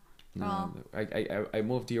 No. No, I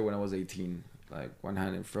moved here when I was 18. Like one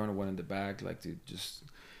hand in front, one in the back. Like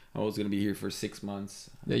I was gonna be here for 6 months.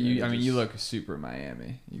 Yeah, you look super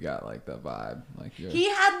Miami. You got like the vibe. Like he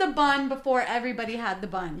had the bun before everybody had the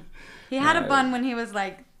bun. He had a bun when he was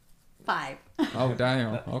like 5. Oh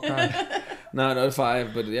damn. Okay. No, not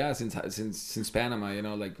 5, but yeah, since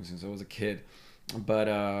Panama, like since I was a kid. But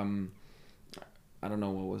I don't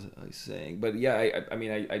know what was I saying, but yeah,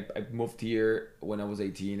 I moved here when I was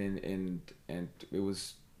 18, and it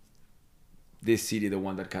was this city, the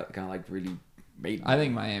one that kind of like really made me. I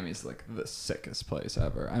think Miami's like the sickest place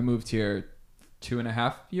ever. I moved here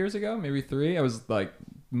 2.5 years ago, maybe 3. I was like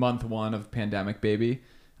month 1 of pandemic, baby.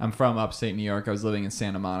 I'm from upstate New York. I was living in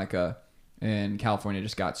Santa Monica, and California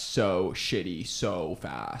just got so shitty so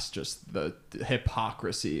fast. Just the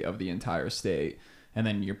hypocrisy of the entire state. And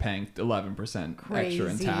then you're paying 11% extra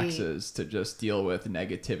in taxes to just deal with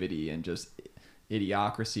negativity and just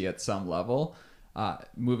idiocracy at some level.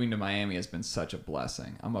 Moving to Miami has been such a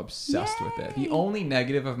blessing. I'm obsessed with it. The only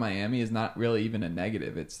negative of Miami is not really even a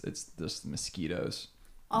negative. It's just mosquitoes.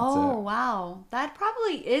 Oh, wow. That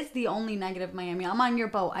probably is the only negative Miami. I'm on your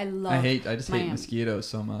boat. I just hate mosquitoes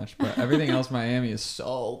so much, but everything else Miami is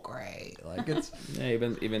so great. Like it's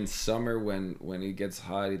even summer when it gets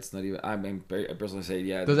hot, it's not even. I personally say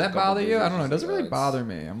Does that bother you? I don't know. It doesn't really bother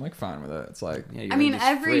me. I'm like fine with it. It's like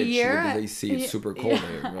every year they see it's super cold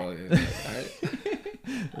here, bro.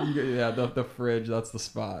 Yeah, the fridge, that's the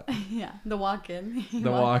spot. Yeah, the walk-in.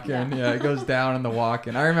 The walk-in, yeah, it goes down in the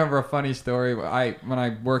walk-in. I remember a funny story. When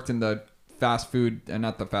I worked in the fast food and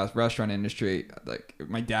not the fast restaurant industry, like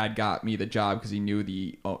my dad got me the job because he knew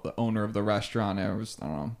the owner of the restaurant. I was,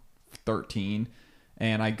 13.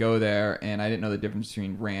 And I go there and I didn't know the difference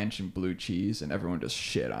between ranch and blue cheese, and everyone just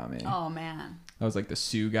shit on me. Oh, man. I was like the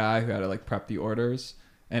Sioux guy who had to like prep the orders,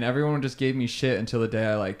 and everyone just gave me shit until the day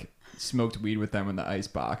I like smoked weed with them in the ice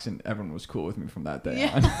box, and everyone was cool with me from that day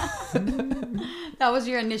on. That was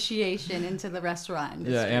your initiation into the restaurant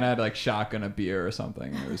industry. Yeah, and I had like shotgun a beer or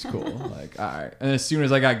something, and it was cool. Like, all right. And as soon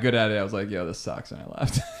as I got good at it, I was like, yo, this sucks, and I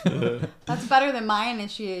left. That's better than my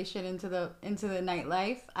initiation into the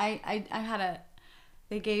nightlife.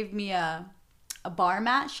 They gave me a bar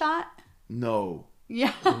mat shot. No.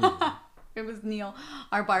 Yeah. It was Neil,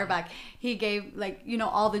 our bar back. He gave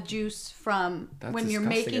all the juice from when you're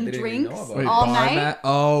making drinks all night. Mat?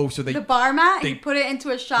 Oh, so the bar mat. He put it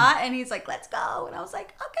into a shot, and he's like, "Let's go." And I was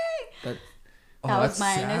like, "Okay." That was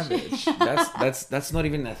my initiation. That's not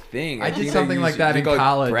even a thing. I did something like that in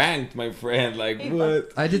college. Pranked my friend. Like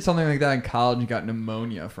what? I did something like that in college and got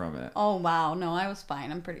pneumonia from it. Oh wow! No, I was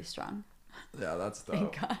fine. I'm pretty strong. Yeah, that's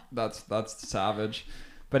dope. Thank God. That's savage.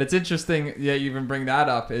 But it's interesting. Yeah, you even bring that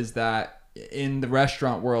up. Is that in the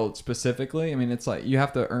restaurant world specifically, I mean, it's like you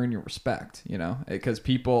have to earn your respect, because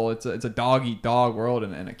people, it's a dog eat dog world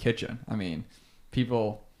in a kitchen. I mean,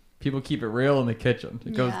 people people keep it real in the kitchen.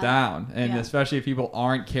 It goes down. And especially if people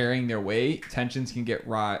aren't carrying their weight, tensions can get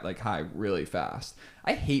high really fast.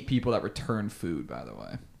 I hate people that return food, by the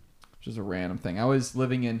way. Which is a random thing. I was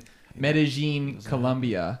living in Medellin,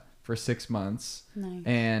 Colombia for 6 months. Nice.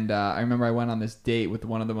 And I remember I went on this date with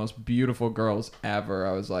one of the most beautiful girls ever.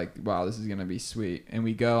 I was like, wow, this is going to be sweet. And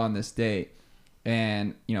we go on this date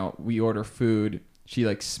and, you know, we order food. She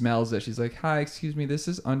like smells it. She's like, hi, excuse me, this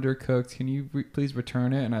is undercooked. Can you please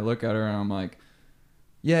return it? And I look at her and I'm like,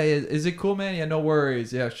 yeah, is it cool, man? Yeah, no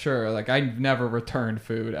worries. Yeah, sure. Like, I've never returned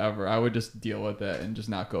food ever. I would just deal with it and just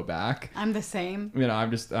not go back. I'm the same. You know, I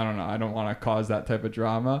don't know. I don't want to cause that type of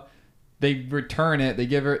drama. They return it. They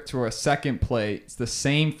give it to a second plate. It's the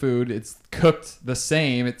same food. It's cooked the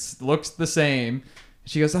same. It looks the same.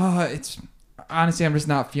 She goes, honestly, I'm just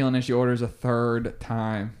not feeling it. She orders a third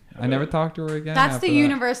time. I never talked to her again. That's the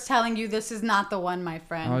universe telling you this is not the one, my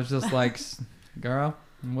friend. I was just like, girl,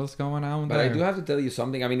 what's going on but there? I do have to tell you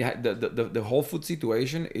something. I mean, the whole food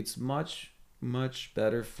situation, it's much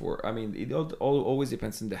better for, I mean, it always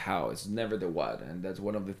depends on the how. It's never the what. And that's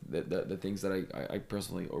one of the things that I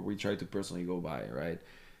personally, or we try to personally go by, right?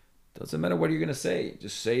 Doesn't matter what you're going to say.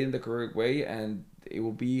 Just say it in the correct way and it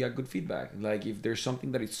will be a good feedback. Like if there's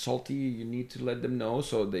something that is salty, you need to let them know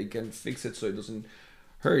so they can fix it so it doesn't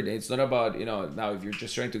hurt. It's not about, you know, now if you're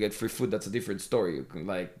just trying to get free food, that's a different story. You can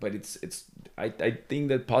but I think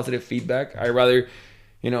that positive feedback, I rather,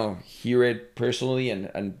 you know, hear it personally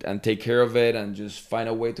and take care of it and just find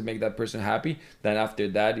a way to make that person happy. Then after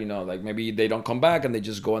that, you know, like maybe they don't come back and they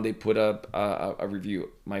just go and they put up a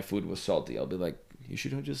review. My food was salty. I'll be like, you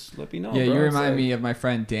should have just let me know. Yeah, bro. you remind me of my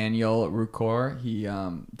friend Daniel Rucor.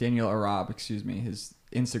 Daniel Arab, excuse me. His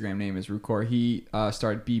Instagram name is Rucor. He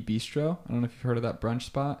started B Bistro. I don't know if you've heard of that brunch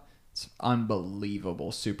spot. It's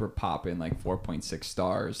unbelievable, super poppin', like 4.6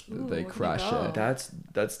 stars. Ooh, they crush it.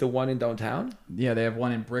 That's the one in downtown. Yeah, they have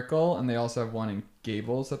one in Brickell and they also have one in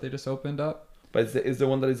Gables that they just opened up. But is the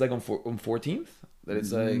one that is like on 14th? That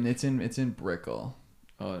it's like it's in Brickell.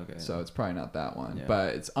 Oh, okay. So it's probably not that one, Yeah.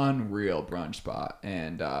 but it's unreal brunch spot.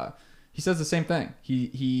 And he says the same thing.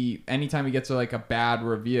 He anytime he gets like a bad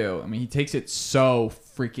review, I mean, he takes it so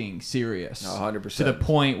freaking serious. 100%. To the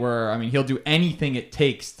point where, I mean, he'll do anything it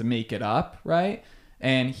takes to make it up, right?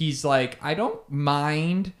 And he's like, I don't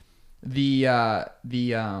mind the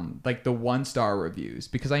 1-star reviews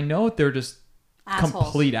because I know they're just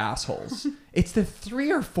complete assholes. It's the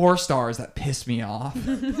 3 or 4 stars that piss me off.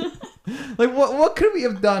 Like what could we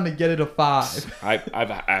have done to get it a 5?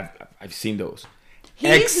 I've seen those.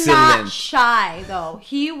 He's not shy though.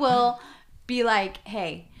 He will be like,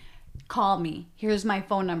 hey, call me. Here's my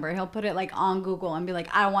phone number. He'll put it like on Google and be like,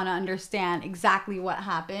 I want to understand exactly what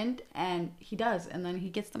happened. And he does. And then he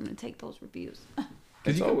gets them to take those reviews.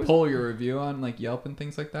 Because you can pull your review on like Yelp and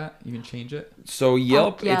things like that. You can change it. So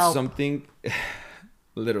Yelp. It's something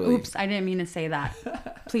literally. Oops, I didn't mean to say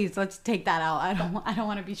that. Please, let's take that out. I don't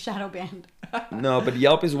want to be shadow banned. No, but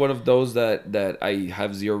Yelp is one of those that I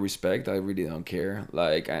have zero respect. I really don't care.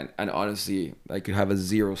 Like, and honestly, I could have a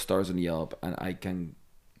 0 stars on Yelp and I can.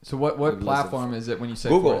 So what platform is it when you say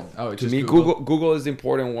Google? Oh, it's to just me, Google. Google is the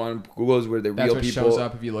important one. Google is where the That's real what people shows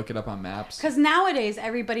up if you look it up on maps. Because nowadays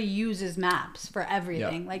everybody uses maps for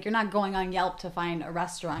everything. Yep. Like you're not going on Yelp to find a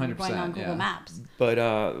restaurant. You're going on Google Maps. But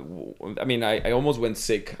I mean, I almost went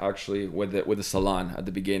sick actually with the salon at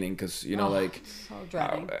the beginning because So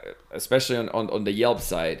dreading. especially on the Yelp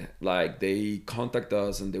side, like they contact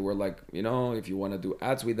us and they were like, if you want to do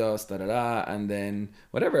ads with us, and then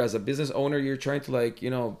whatever. As a business owner, you're trying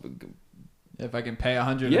to if I can pay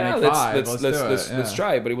 100 yeah, and make 5, let's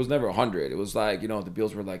try. But it was never 100. It was like, the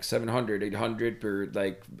bills were like 700, 800 per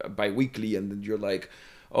like bi-weekly. And then you're like,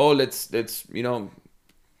 oh, let's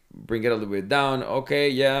bring it a little bit down. Okay.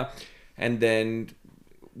 Yeah. And then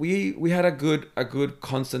we had a good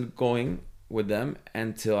constant going with them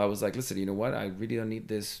until I was like, listen, you know what? I really don't need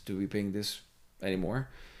this to be paying this anymore.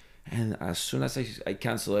 And as soon as I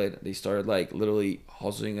cancel it, they started like literally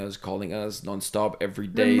hustling us, calling us nonstop every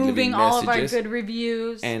day, removing all of our good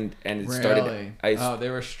reviews. And it really? started. They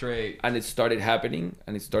were straight. And it started happening.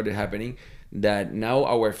 That now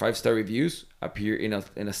our 5-star reviews appear in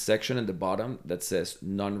a section at the bottom that says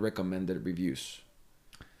non-recommended reviews.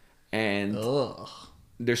 And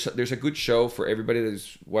there's a good show for everybody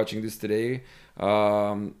that's watching this today.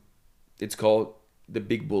 It's called The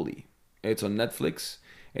Big Bully. It's on Netflix.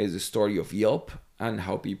 It's the story of Yelp and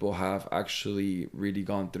how people have actually really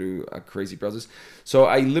gone through a crazy process. So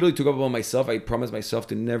I literally took up on myself. I promised myself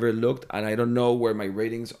to never look, and I don't know where my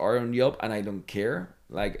ratings are on Yelp, and I don't care.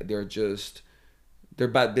 Like they're they're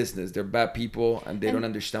bad business. They're bad people, and they don't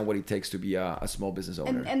understand what it takes to be a small business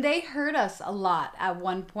owner. And they hurt us a lot at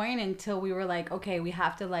one point until we were like, okay, we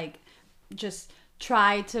have to like just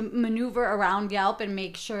try to maneuver around Yelp and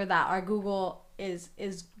make sure that our Google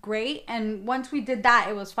is great. And once we did that,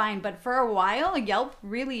 it was fine. But for a while, Yelp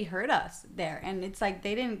really hurt us there. And it's like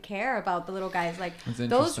they didn't care about the little guys. Like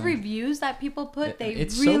those reviews that people put,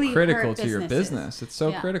 it's really so critical hurt to your business. It's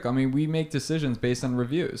so critical. I mean, we make decisions based on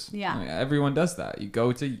reviews. Yeah, I mean, everyone does that. You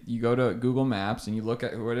go to Google Maps and you look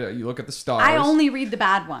at the stars. I only read the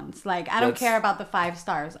bad ones. Like I don't care about the 5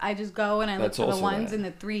 stars. I just go and I look for the 1s and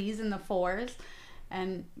the 3s and the 4s.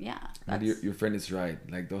 And your friend is right.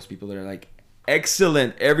 Like those people that are like,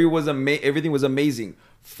 excellent. Everything was amazing.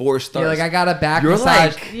 4 stars. You're like, I got a back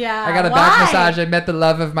massage. Like, I got a back massage. I met the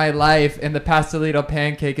love of my life, and the pastelito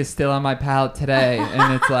pancake is still on my palate today,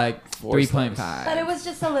 and it's like 3.5. But it was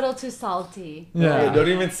just a little too salty. Yeah, don't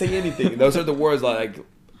even say anything. Those are the words like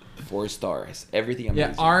 4 stars. Everything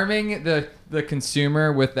amazing. Yeah, arming the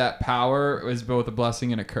consumer with that power is both a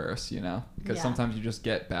blessing and a curse, you know? Because sometimes you just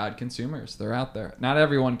get bad consumers. They're out there. Not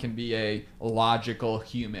everyone can be a logical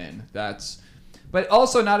human. But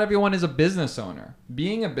also not everyone is a business owner.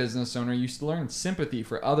 Being a business owner, you learn sympathy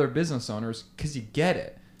for other business owners because you get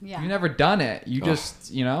it. Yeah. You've never done it. You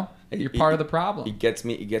just, you're part of the problem. It gets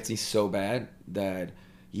me so bad that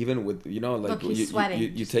even with like look, he's sweating.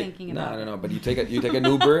 You take thinking about no, but you take an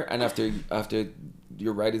Uber, and after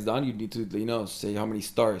your ride is done, you need to say how many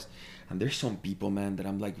stars. And there's some people, man, that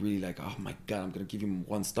I'm like really like, oh my god, I'm gonna give him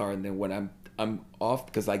 1 star, and then when I'm off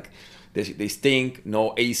because like they stink,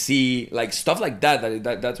 no AC, like stuff like that.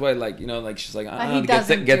 That's why like like she's like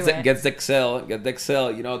get the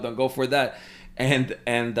Excel, don't go for that, and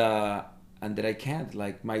that I can't,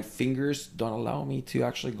 like my fingers don't allow me to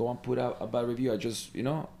actually go and put out a bad review. I just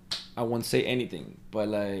I won't say anything, but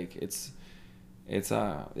like it's those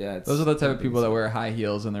are the type of people that wear high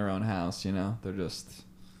heels in their own house. They're just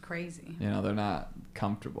crazy. They're not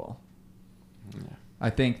comfortable. Yeah. I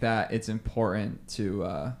think that it's important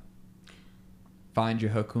to find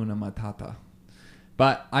your Hakuna Matata.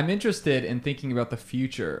 But I'm interested in thinking about the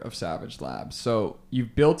future of Savage Labs. So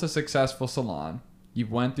you've built a successful salon.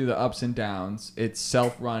 You've went through the ups and downs. It's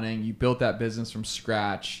self-running. You built that business from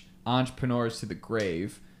scratch. Entrepreneurs to the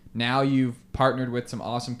grave. Now you've partnered with some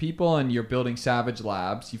awesome people and you're building Savage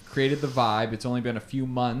Labs. You've created the vibe. It's only been a few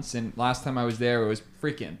months. And last time I was there, it was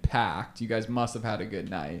freaking packed. You guys must have had a good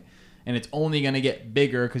night. And it's only going to get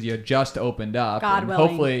bigger because you just opened up. God willing.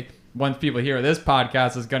 Hopefully, once people hear this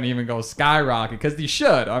podcast, it's going to even go skyrocket because you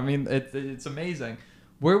should. I mean, it's amazing.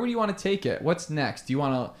 Where would you want to take it? What's next? Do you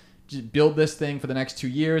want to just build this thing for the next 2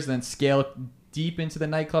 years and then scale deep into the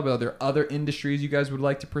nightclub? Are there other industries you guys would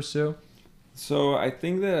like to pursue? So I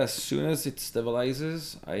think that as soon as it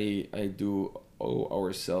stabilizes, I do owe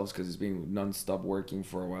ourselves, because it's been nonstop working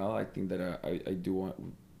for a while. I think that I do want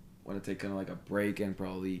to take kind of like a break and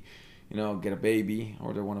probably, get a baby,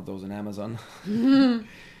 order one of those on Amazon,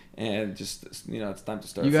 and just it's time to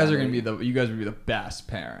start. You guys are gonna be the best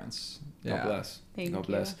parents. Yeah. God bless. Thank God you.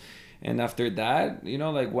 bless. And after that,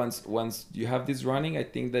 like once you have this running, I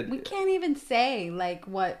think that we can't even say like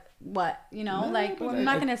what like we're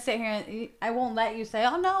not gonna sit here and I won't let you say,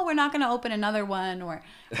 oh no, we're not gonna open another one, or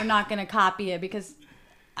we're not gonna copy it, because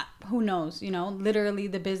who knows, literally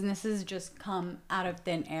the businesses just come out of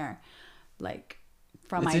thin air, like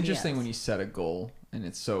from It's ideas. interesting when you set a goal and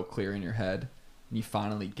it's so clear in your head and you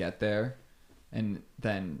finally get there and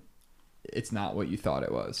then it's not what you thought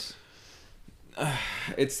it was.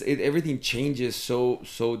 Everything changes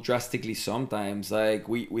so drastically sometimes. Like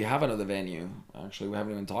we have another venue. Actually, we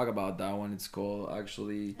haven't even talked about that one. It's called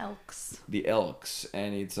actually the Elks,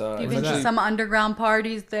 and it's you've been to some underground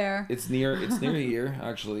parties there. It's near here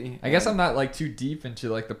actually. I guess I'm not like too deep into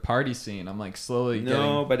like the party scene. I'm like slowly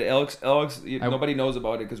but Elks nobody knows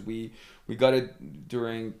about it because we got it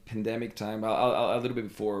during pandemic time, a little bit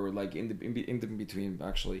before, like in between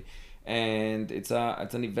actually. And it's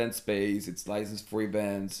an event space. It's licensed for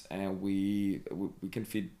events, and we can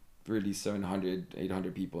fit really 700,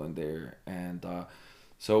 800 people in there. And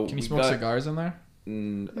so can you smoke cigars in there?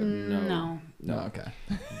 No. Okay.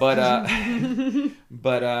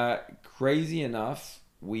 But crazy enough,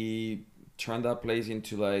 we turned that place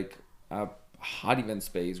into like a hot event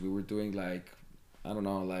space. We were doing like, I don't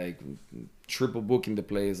know, like triple booking the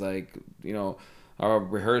place, like our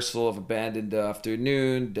rehearsal of a band in the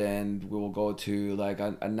afternoon, then we will go to like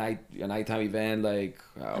a nighttime event, like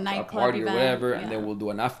a party or whatever, and then we'll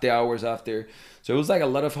do an after hours after. So it was like a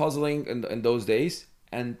lot of hustling in those days,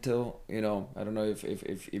 until, you know, I don't know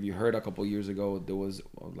if you heard a couple years ago, there was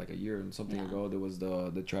like a year and something ago, there was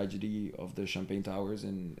the tragedy of the Champagne Towers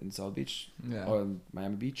in South Beach, or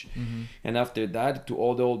Miami Beach. And after that, to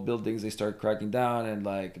all the old buildings, they start cracking down, and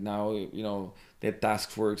like now, you know, the task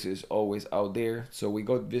force is always out there. So we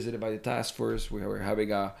got visited by the task force. We were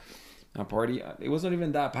having a party. It was not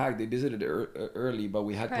even that packed. They visited early, but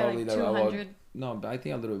we had probably like about, I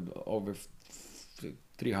think a little over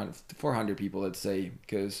 300, 400 people, let's say,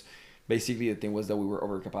 because basically the thing was that we were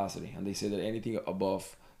over capacity, and they said that anything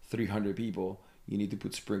above 300 people, you need to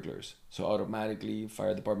put sprinklers. So automatically,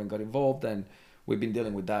 fire department got involved, and we've been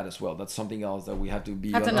dealing with that as well. That's something else that we have to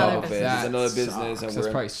be on top of it. It's another business, and that's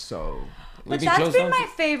probably so. But that's been my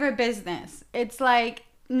favorite business. It's like,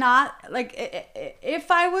 not like, if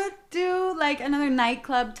I would do like another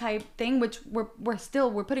nightclub type thing, which we're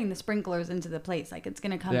putting the sprinklers into the place, like it's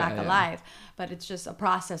gonna come back alive, but it's just a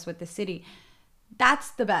process with the city.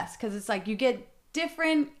 That's the best, because it's like you get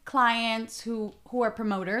different clients who are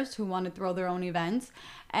promoters who want to throw their own events,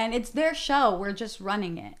 and it's their show, we're just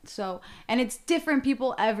running it. So, and it's different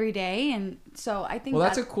people every day, and so I think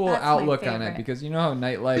that's a cool outlook on it, because you know how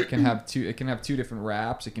nightlife can have two different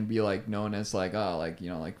raps. It can be like known as like, oh, like, you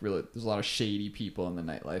know, like really there's a lot of shady people in the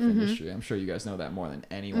nightlife industry. I'm sure you guys know that more than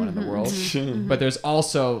anyone in the world. But there's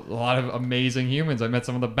also a lot of amazing humans. I met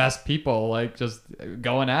some of the best people like just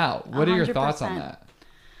going out. What 100%. Are your thoughts on that?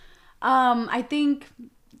 I think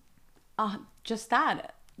just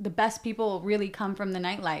that the best people really come from the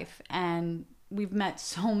nightlife, and we've met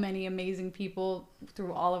so many amazing people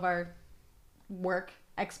through all of our work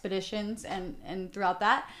expeditions and throughout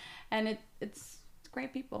that, and it's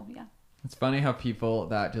great people. Yeah, it's funny how people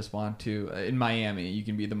that just want to, in Miami, you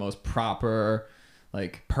can be the most proper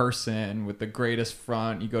like person with the greatest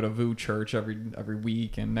front. You go to VU church every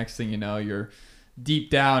week, and next thing you know, you're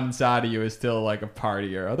deep down inside of you is still like a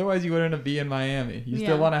partier. Otherwise you wouldn't be in Miami. You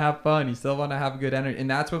still want to have fun. You still want to have good energy. And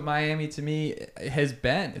that's what Miami to me has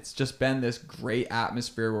been. It's just been this great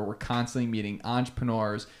atmosphere where we're constantly meeting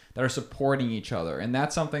entrepreneurs that are supporting each other. And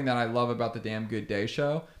that's something that I love about the Damn Good Day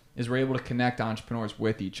show, is we're able to connect entrepreneurs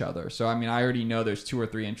with each other. So, I mean, I already know there's 2 or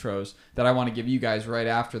 3 intros that I want to give you guys right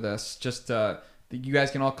after this. Just that you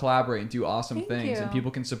guys can all collaborate and do awesome things. And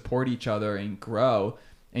people can support each other and grow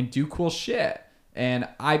and do cool shit. And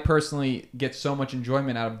I personally get so much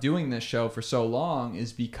enjoyment out of doing this show for so long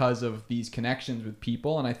is because of these connections with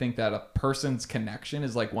people. And I think that a person's connection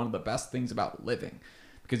is like one of the best things about living,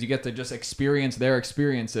 because you get to just experience their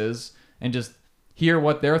experiences and just hear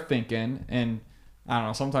what they're thinking. And I don't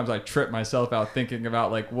know, sometimes I trip myself out thinking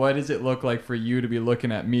about like, what does it look like for you to be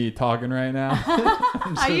looking at me talking right now?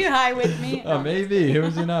 Are you high with me? Maybe.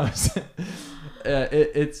 Who knows?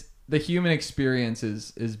 It's the human experience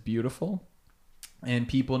is beautiful. And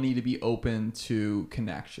people need to be open to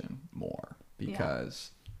connection more,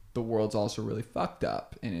 because the world's also really fucked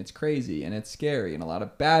up, and it's crazy and it's scary, and a lot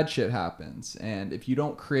of bad shit happens. And if you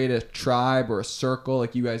don't create a tribe or a circle,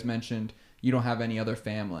 like you guys mentioned, you don't have any other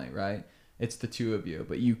family, right? It's the 2 of you,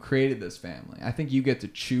 but you created this family. I think you get to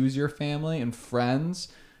choose your family and friends.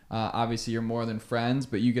 Obviously, you're more than friends,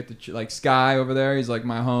 but you get to like Sky over there. He's like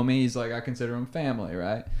my homie. He's like, I consider him family,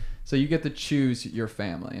 right? So you get to choose your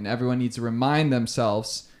family, and everyone needs to remind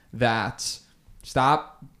themselves that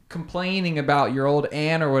stop complaining about your old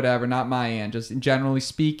aunt or whatever, not my aunt, just generally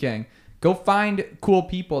speaking. Go find cool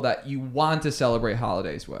people that you want to celebrate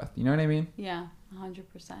holidays with. You know what I mean? Yeah, 100%.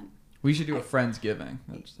 We should do a Friendsgiving.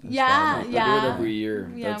 That's We do it every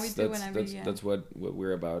year. Yeah, we do it every year. That's what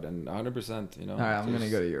we're about, and 100%, you know. All right, I'm going to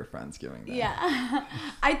go to your Friendsgiving then. Yeah.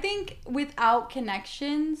 I think without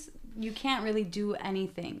connections, you can't really do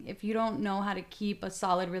anything if you don't know how to keep a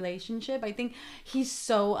solid relationship. I think he's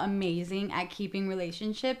so amazing at keeping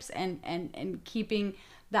relationships and keeping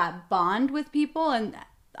that bond with people. And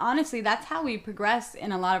honestly, that's how we progress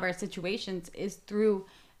in a lot of our situations, is through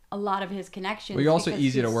a lot of his connections. Well, you're also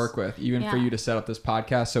easy to work with. Even for you to set up this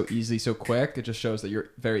podcast so easy, so quick, it just shows that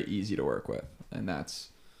you're very easy to work with. And that's...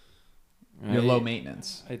 You're low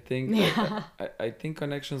maintenance. I think I think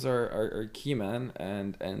connections are key, man,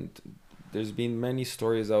 and there's been many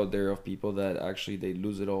stories out there of people that actually they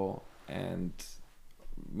lose it all, and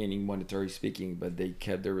meaning monetary speaking, but they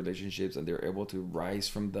kept their relationships and they're able to rise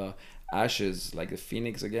from the ashes like a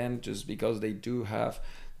phoenix again, just because they do have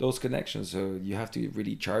those connections. So you have to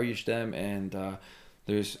really cherish them, and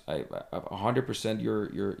there's 100%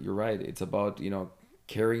 you're right. It's about, you know,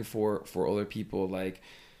 caring for other people, like,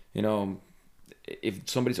 you know, if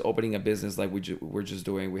somebody's opening a business like we're just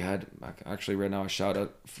doing, we had actually right now a shout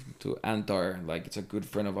out to Antar, like it's a good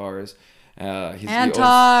friend of ours,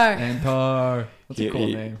 Antar. That's a cool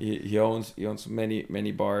name. He owns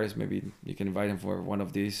many bars. Maybe you can invite him for one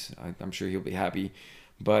of these. I'm sure he'll be happy.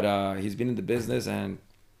 But he's been in the business, and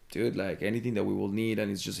dude, like anything that we will need,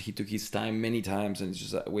 and it's just he took his time many times, and it's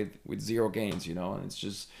just with zero gains, you know. And it's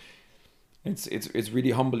just it's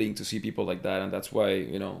really humbling to see people like that, and that's why,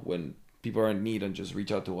 you know, when people are in need and just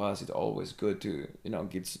reach out to us, it's always good to, you know,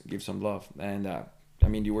 give some love. And I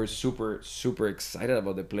mean, you were super excited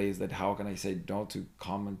about the place. That how can I say no to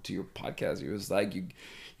comment to your podcast? It was like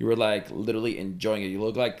you were like literally enjoying it. You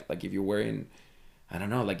look like if you were in, I don't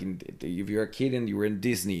know, like if you're a kid and you were in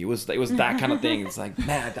Disney. It was that kind of thing. It's like,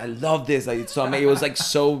 man, I love this. Like, it's so amazing. It was like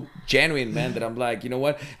so genuine, man, that I'm like, you know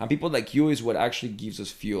what? And people like you is what actually gives us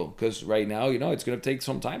fuel. Because right now, you know, it's gonna take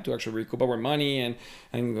some time to actually recoup our money,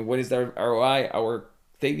 and what is the ROI? Our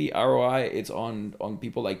daily ROI, it's on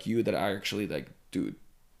people like you that are actually like, dude,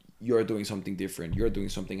 you're doing something different. You're doing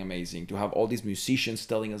something amazing. To have all these musicians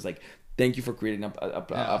telling us like, thank you for creating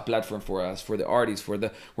a platform for us, for the artists,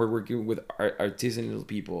 we're working with artisanal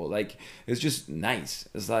people. Like, it's just nice.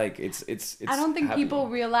 It's like, it's I don't think happening. people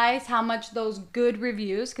realize how much those good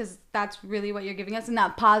reviews, because that's really what you're giving us, and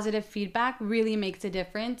that positive feedback really makes a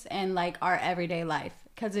difference in like our everyday life.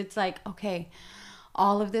 Because it's like, okay,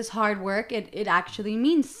 all of this hard work, it actually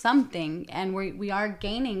means something, and we are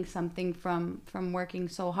gaining something from working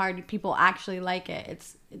so hard. People actually like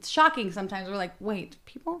it. It's shocking sometimes. We're like, wait,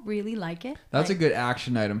 people really like it? That's a good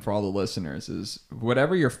action item for all the listeners, is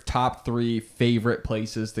whatever your top 3 favorite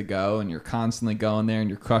places to go, and you're constantly going there and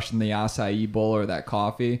you're crushing the acai bowl or that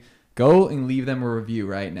coffee, go and leave them a review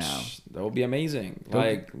right now. That would be amazing.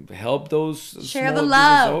 Like, help those share small the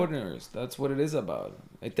love business owners. That's what it is about.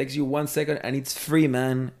 It takes you 1 second, and it's free,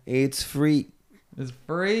 man. It's free. It's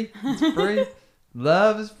free. It's free.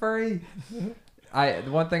 Love is free. The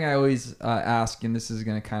one thing I always ask, and this is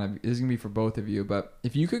gonna be for both of you, but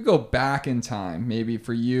if you could go back in time, maybe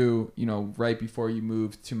for you, you know, right before you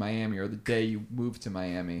moved to Miami, or the day you moved to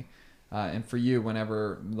Miami, and for you,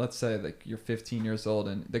 whenever, let's say like you're 15 years old,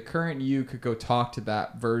 and the current you could go talk to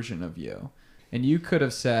that version of you, and you could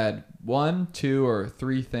have said 1, 2, or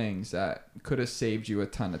 3 things that could have saved you a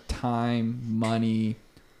ton of time, money,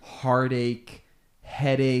 heartache,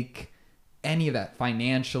 headache, any of that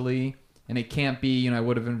financially. And it can't be, you know, I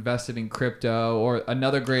would have invested in crypto, or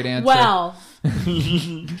another great answer. Well,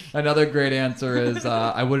 another great answer is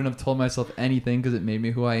I wouldn't have told myself anything because it made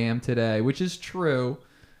me who I am today, which is true.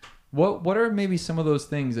 What are maybe some of those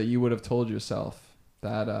things that you would have told yourself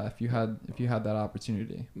that if you had that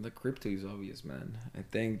opportunity? The crypto is obvious, man. I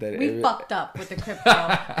think that we fucked up with the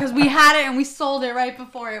crypto because we had it and we sold it right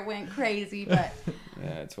before it went crazy. But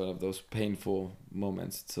yeah, it's one of those painful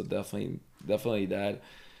moments. So definitely that.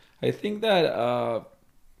 I think that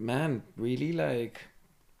man, really, like,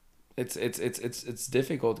 it's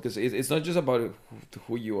difficult because it's not just about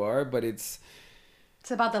who you are, but it's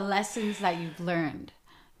about the lessons that you've learned.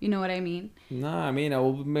 You know what I mean? Nah, I mean,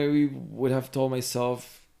 maybe would have told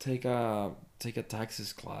myself take a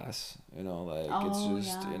taxes class. You know, like, it's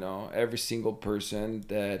just, you know, every single person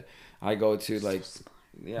that I go to, like.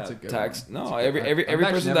 Yeah, tax. One. No, every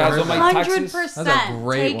person that has all my taxes.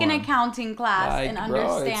 100% take an accounting class, like, and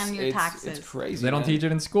understand your taxes. It's crazy. They don't teach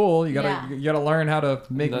it in school. You gotta learn how to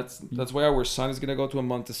make. That's why our son is gonna go to a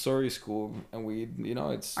Montessori school, and we, you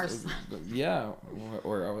know,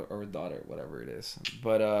 or our daughter, whatever it is.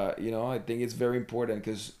 But you know, I think it's very important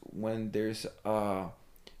because when there's no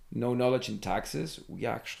knowledge in taxes, we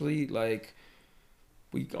actually like.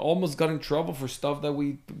 We almost got in trouble for stuff that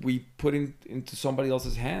we put into somebody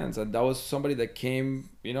else's hands, and that was somebody that came,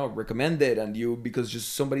 you know, recommended, and because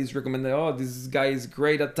just somebody's recommended, oh, this guy is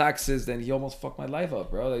great at taxes, then he almost fucked my life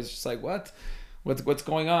up, bro. It's just like, what's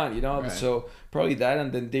going on, you know? Right. So probably that,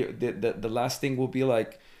 and then the last thing will be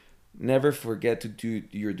like, never forget to do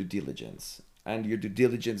your due diligence, and your due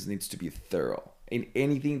diligence needs to be thorough in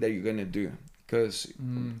anything that you're gonna do, because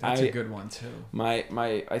that's a good one too.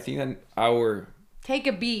 I think that take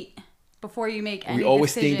a beat before you make any decisions. We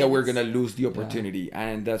always think that we're gonna lose the opportunity,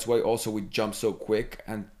 and that's why also we jump so quick,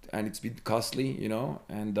 and it's been costly, you know.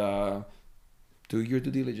 And do your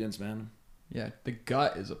due diligence, man. Yeah, the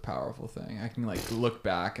gut is a powerful thing. I can like look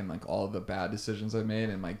back and like all of the bad decisions I made,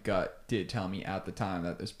 and my gut did tell me at the time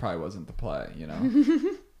that this probably wasn't the play, you know.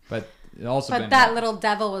 But it also. But that little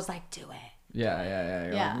devil was like, "Do it."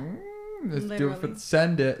 Yeah. Like, do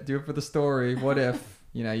it for the story. What if?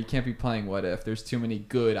 You know, you can't be playing what if. There's too many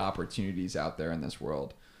good opportunities out there in this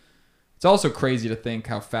world. It's also crazy to think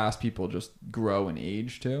how fast people just grow and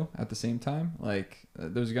age too at the same time. Like,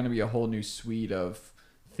 there's going to be a whole new suite of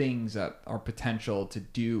things that are potential to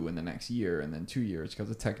do in the next year and then 2 years because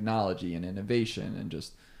of technology and innovation and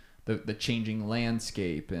just the changing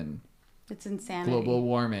landscape and it's insanity. Global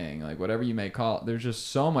warming, like whatever you may call it. There's just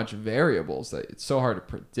so much variables that it's so hard to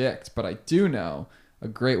predict. But I do know a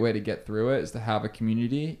great way to get through it is to have a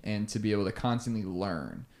community and to be able to constantly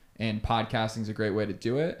learn. And podcasting is a great way to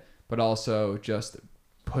do it, but also just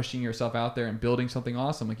pushing yourself out there and building something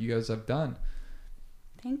awesome like you guys have done.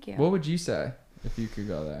 Thank you. What would you say if you could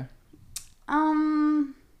go there?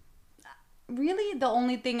 Really the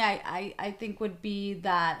only thing I think would be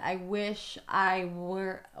that I wish I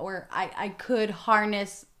were, or I could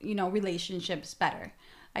harness, relationships better.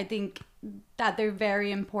 I think that they're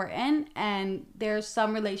very important, and there's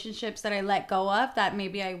some relationships that I let go of that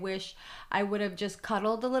maybe I wish I would have just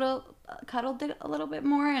cuddled it a little bit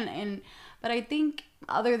more. But I think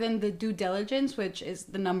other than the due diligence, which is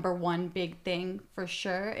the number one big thing for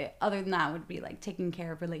sure, other than that would be like taking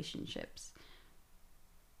care of relationships.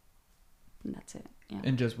 And that's it. Yeah.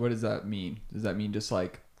 And just what does that mean? Does that mean just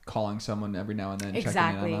like calling someone every now and then?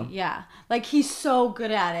 Exactly. Checking in on them? Yeah. Like he's so good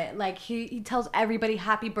at it. Like he tells everybody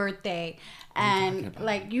happy birthday, and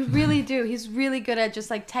like you really do. He's really good at just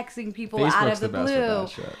like texting people out of the blue.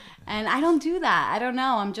 And I don't do that. I don't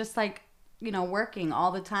know. I'm just like, working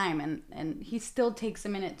all the time, and he still takes a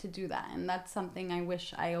minute to do that, and that's something I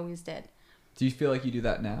wish I always did. Do you feel like you do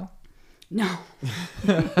that now? No.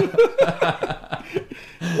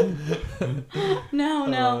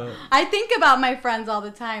 No. I think about my friends all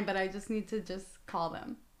the time, but I just need to just call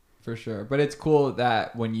them. For sure. But it's cool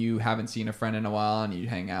that when you haven't seen a friend in a while and you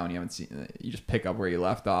hang out and you just pick up where you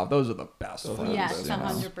left off. Those are the best friends. Yes,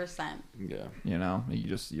 100%. Yeah.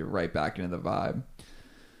 You're right back into the vibe.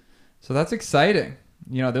 So that's exciting.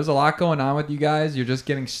 There's a lot going on with you guys. You're just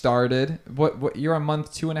getting started. What you're on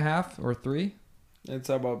month 2.5 or 3? It's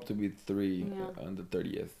about to be 3 on the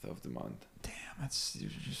 30th of the month. Damn,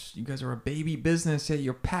 you guys are a baby business, yet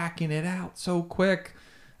you're packing it out so quick.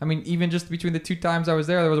 I mean, even just between the 2 times I was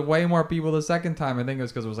there was way more people the second time. I think it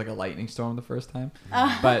was because it was like a lightning storm the first time.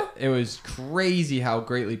 But it was crazy how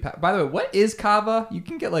greatly packed. By the way, what is kava? You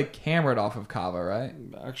can get like hammered off of kava, right?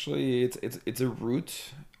 Actually, it's a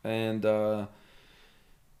root, and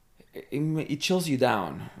it chills you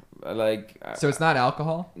down. So it's not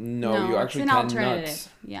alcohol? No, you actually cannot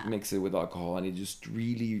mix it with alcohol, and it just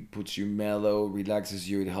really puts you mellow, relaxes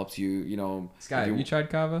you. It helps you, Sky, have you tried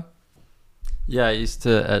kava? Yeah, I used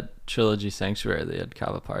to at Trilogy Sanctuary. They had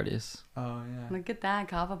kava parties. Oh yeah. Look at that,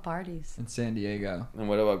 kava parties in San Diego. And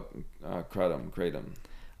what about kratom?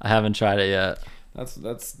 I haven't tried it yet. That's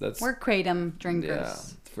we're kratom drinkers. Yeah,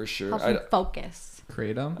 for sure. Helps you focus.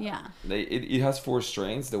 Kratom? Yeah. It has 4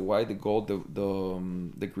 strains: the white, the gold,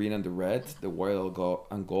 the green, and the red. The white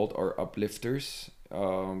and gold are uplifters.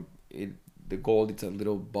 The gold, it's a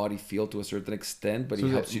little body feel to a certain extent, but it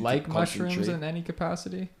helps you like to concentrate. mushrooms in any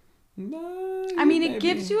capacity? No. I mean, it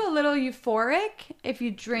gives you a little euphoric if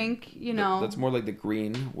you drink, That's more like the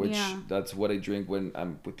green, which that's what I drink when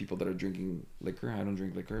I'm with people that are drinking liquor. I don't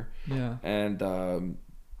drink liquor. Yeah. And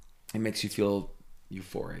it makes you feel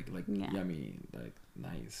euphoric, like yummy, like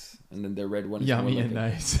nice. And then the red one is yummy more and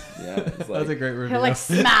nice. Yeah. It's That's a great review. He'll like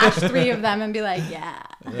smash 3 of them and be like, yeah.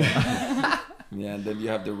 Yeah, and then you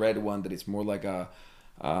have the red one that is more like a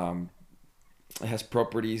it has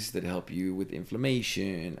properties that help you with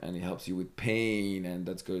inflammation, and it helps you with pain, and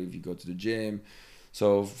that's good if you go to the gym.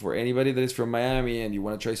 So for anybody that is from Miami and you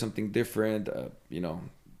want to try something different,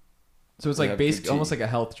 So it's like basically almost like a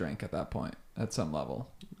health drink at that point, at some level.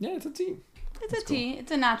 Yeah, it's a tea. It's a tea.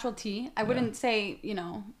 It's a natural tea. I wouldn't say,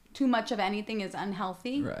 too much of anything is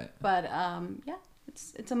unhealthy. Right. But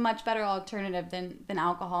it's a much better alternative than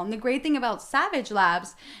alcohol. And the great thing about Savage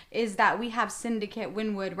Labs is that we have Syndicate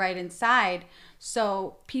Wynnwood right inside.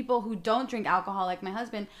 So people who don't drink alcohol, like my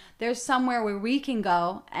husband, there's somewhere where we can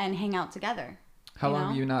go and hang out together. How long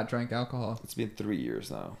have you not drank alcohol? It's been 3 years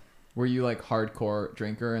now. Were you like hardcore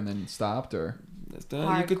drinker and then stopped, or?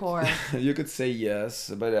 Hardcore. You could say yes,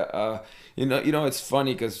 but it's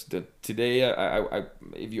funny because today I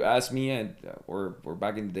if you ask me or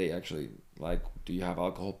back in the day actually, like, do you have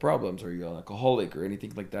alcohol problems, or are you an alcoholic or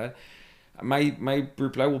anything like that? My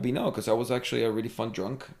reply will be no, because I was actually a really fun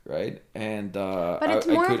drunk, right? And but it's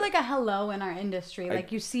more of like a hello in our industry.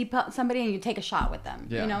 Like you see somebody and you take a shot with them.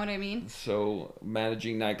 Yeah. You know what I mean? So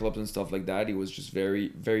managing nightclubs and stuff like that, it was just very,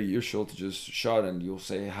 very usual to just shot, and you'll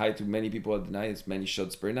say hi to many people at the night. It's many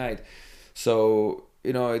shots per night. So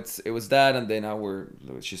it was that, and then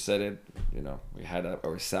she said it. We had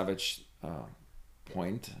our savage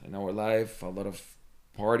point in our life. A lot of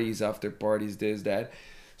parties, after parties, this, that.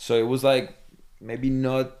 So it was like maybe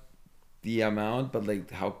not the amount, but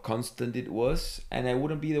like how constant it was. And I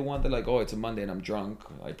wouldn't be the one that like, oh, it's a Monday and I'm drunk.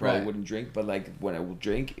 I probably Right. wouldn't drink, but like when I will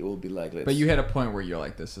drink, it will be like. But you had a point where you're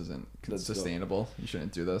like, this isn't Let's go. sustainable. You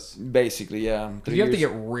shouldn't do this. Basically, yeah. Because you have to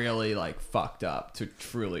get really like fucked up to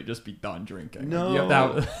truly just be done drinking. No, You have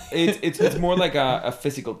to have, it's more like a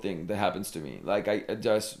physical thing that happens to me. Like I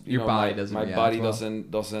just Your body doesn't my react body well.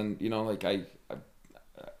 doesn't like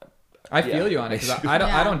I feel you on it because I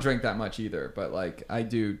Yeah. don't drink that much either, but like I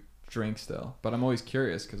do drink still. But I'm always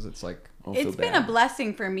curious because it's like I'll feel It's been a bad.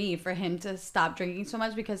 blessing for me for him to stop drinking so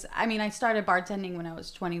much because I mean I started bartending when I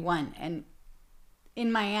was 21 and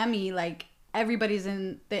in Miami like everybody's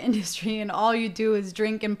in the industry and all you do is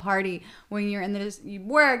drink and party when you're in this you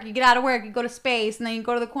work, you get out of work, you go to space and then you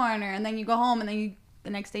go to the corner and then you go home and then the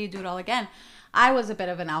next day you do it all again. I was a bit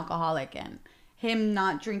of an alcoholic and him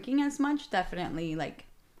not drinking as much definitely like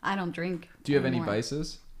I don't drink. Do you have any anymore.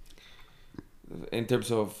 vices? In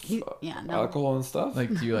terms of Yeah, no. alcohol and stuff. Like,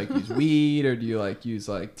 do you like use weed or do you like use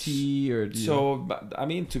like tea or do you? So but, I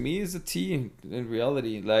mean, to me, it's a tea. In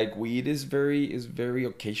reality, like weed is very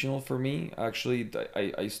occasional for me. Actually,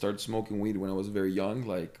 I started smoking weed when I was very young,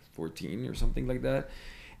 like 14 or something like that.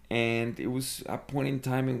 And it was a point in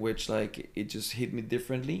time in which like it just hit me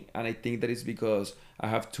differently. And I think that it's because I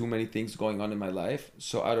have too many things going on in my life.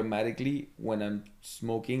 So automatically, when I'm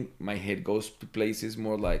smoking, my head goes to places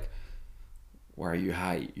more like, why are you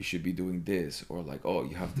high? You should be doing this. Or like, oh,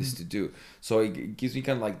 you have this to do. So it gives me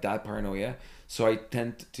kind of like that paranoia. So I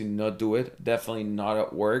tend to not do it. Definitely not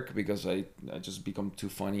at work because I just become too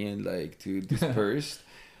funny and like too dispersed.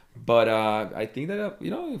 But I think that,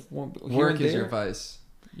 you know, if one, here Work and is there, your vice.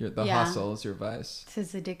 The Yeah. hustle is your vice. It's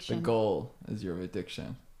his The addiction. goal is your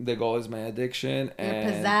addiction. the goal is my addiction. You're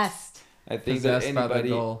And possessed. I think Possessed by that the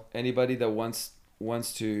goal. anybody that wants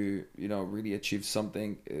to, you know, really achieve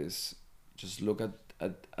something is just look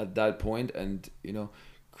at that point and, you know,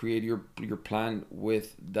 create your plan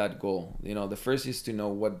with that goal. You know, the first is to know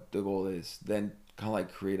what the goal is, then kind of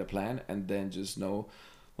like create a plan and then just know,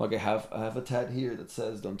 like I have a tat here that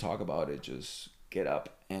says don't talk about it, just get up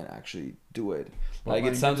and actually do it. What Like it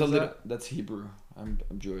language sounds a is little that? that's Hebrew. I'm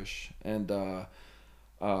Jewish and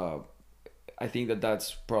I think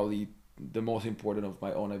that's probably the most important of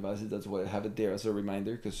my own advices. That's why I have it there as a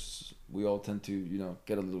reminder because we all tend to, you know,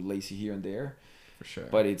 get a little lazy here and there. For sure.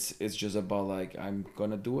 But it's just about like I'm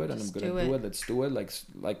gonna do it and Just I'm gonna do do it. it. Let's do it. Like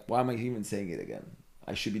why am I even saying it again?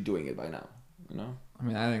 I should be doing it by now. You know. I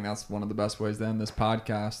mean, I think that's one of the best ways to end this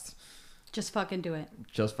podcast. Just fucking do it.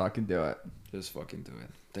 Just fucking do it. Just fucking do it.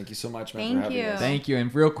 Thank you so much, man. Thank for having you. us. Thank you.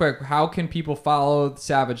 And real quick, how can people follow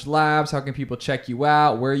Savage Labs? How can people check you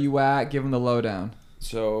out? Where are you at? Give them the lowdown.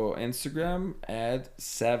 So Instagram at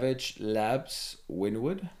Savage Labs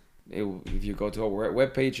Wynnwood. If you go to our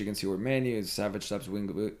webpage, you can see our menu. It's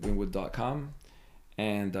savagelabswynwood.com.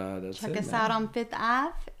 And that's Check it, us man. out on 5th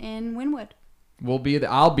Ave in Wynnwood.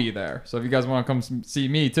 I'll be there. So if you guys want to come see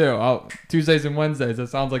me too, Tuesdays and Wednesdays. That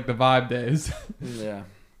sounds like the vibe days. Yeah.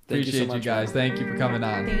 Appreciate you, guys. man. Thank you for coming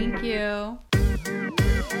on. Thank you.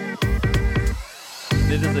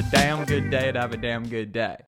 This is a damn good day to have a damn good day.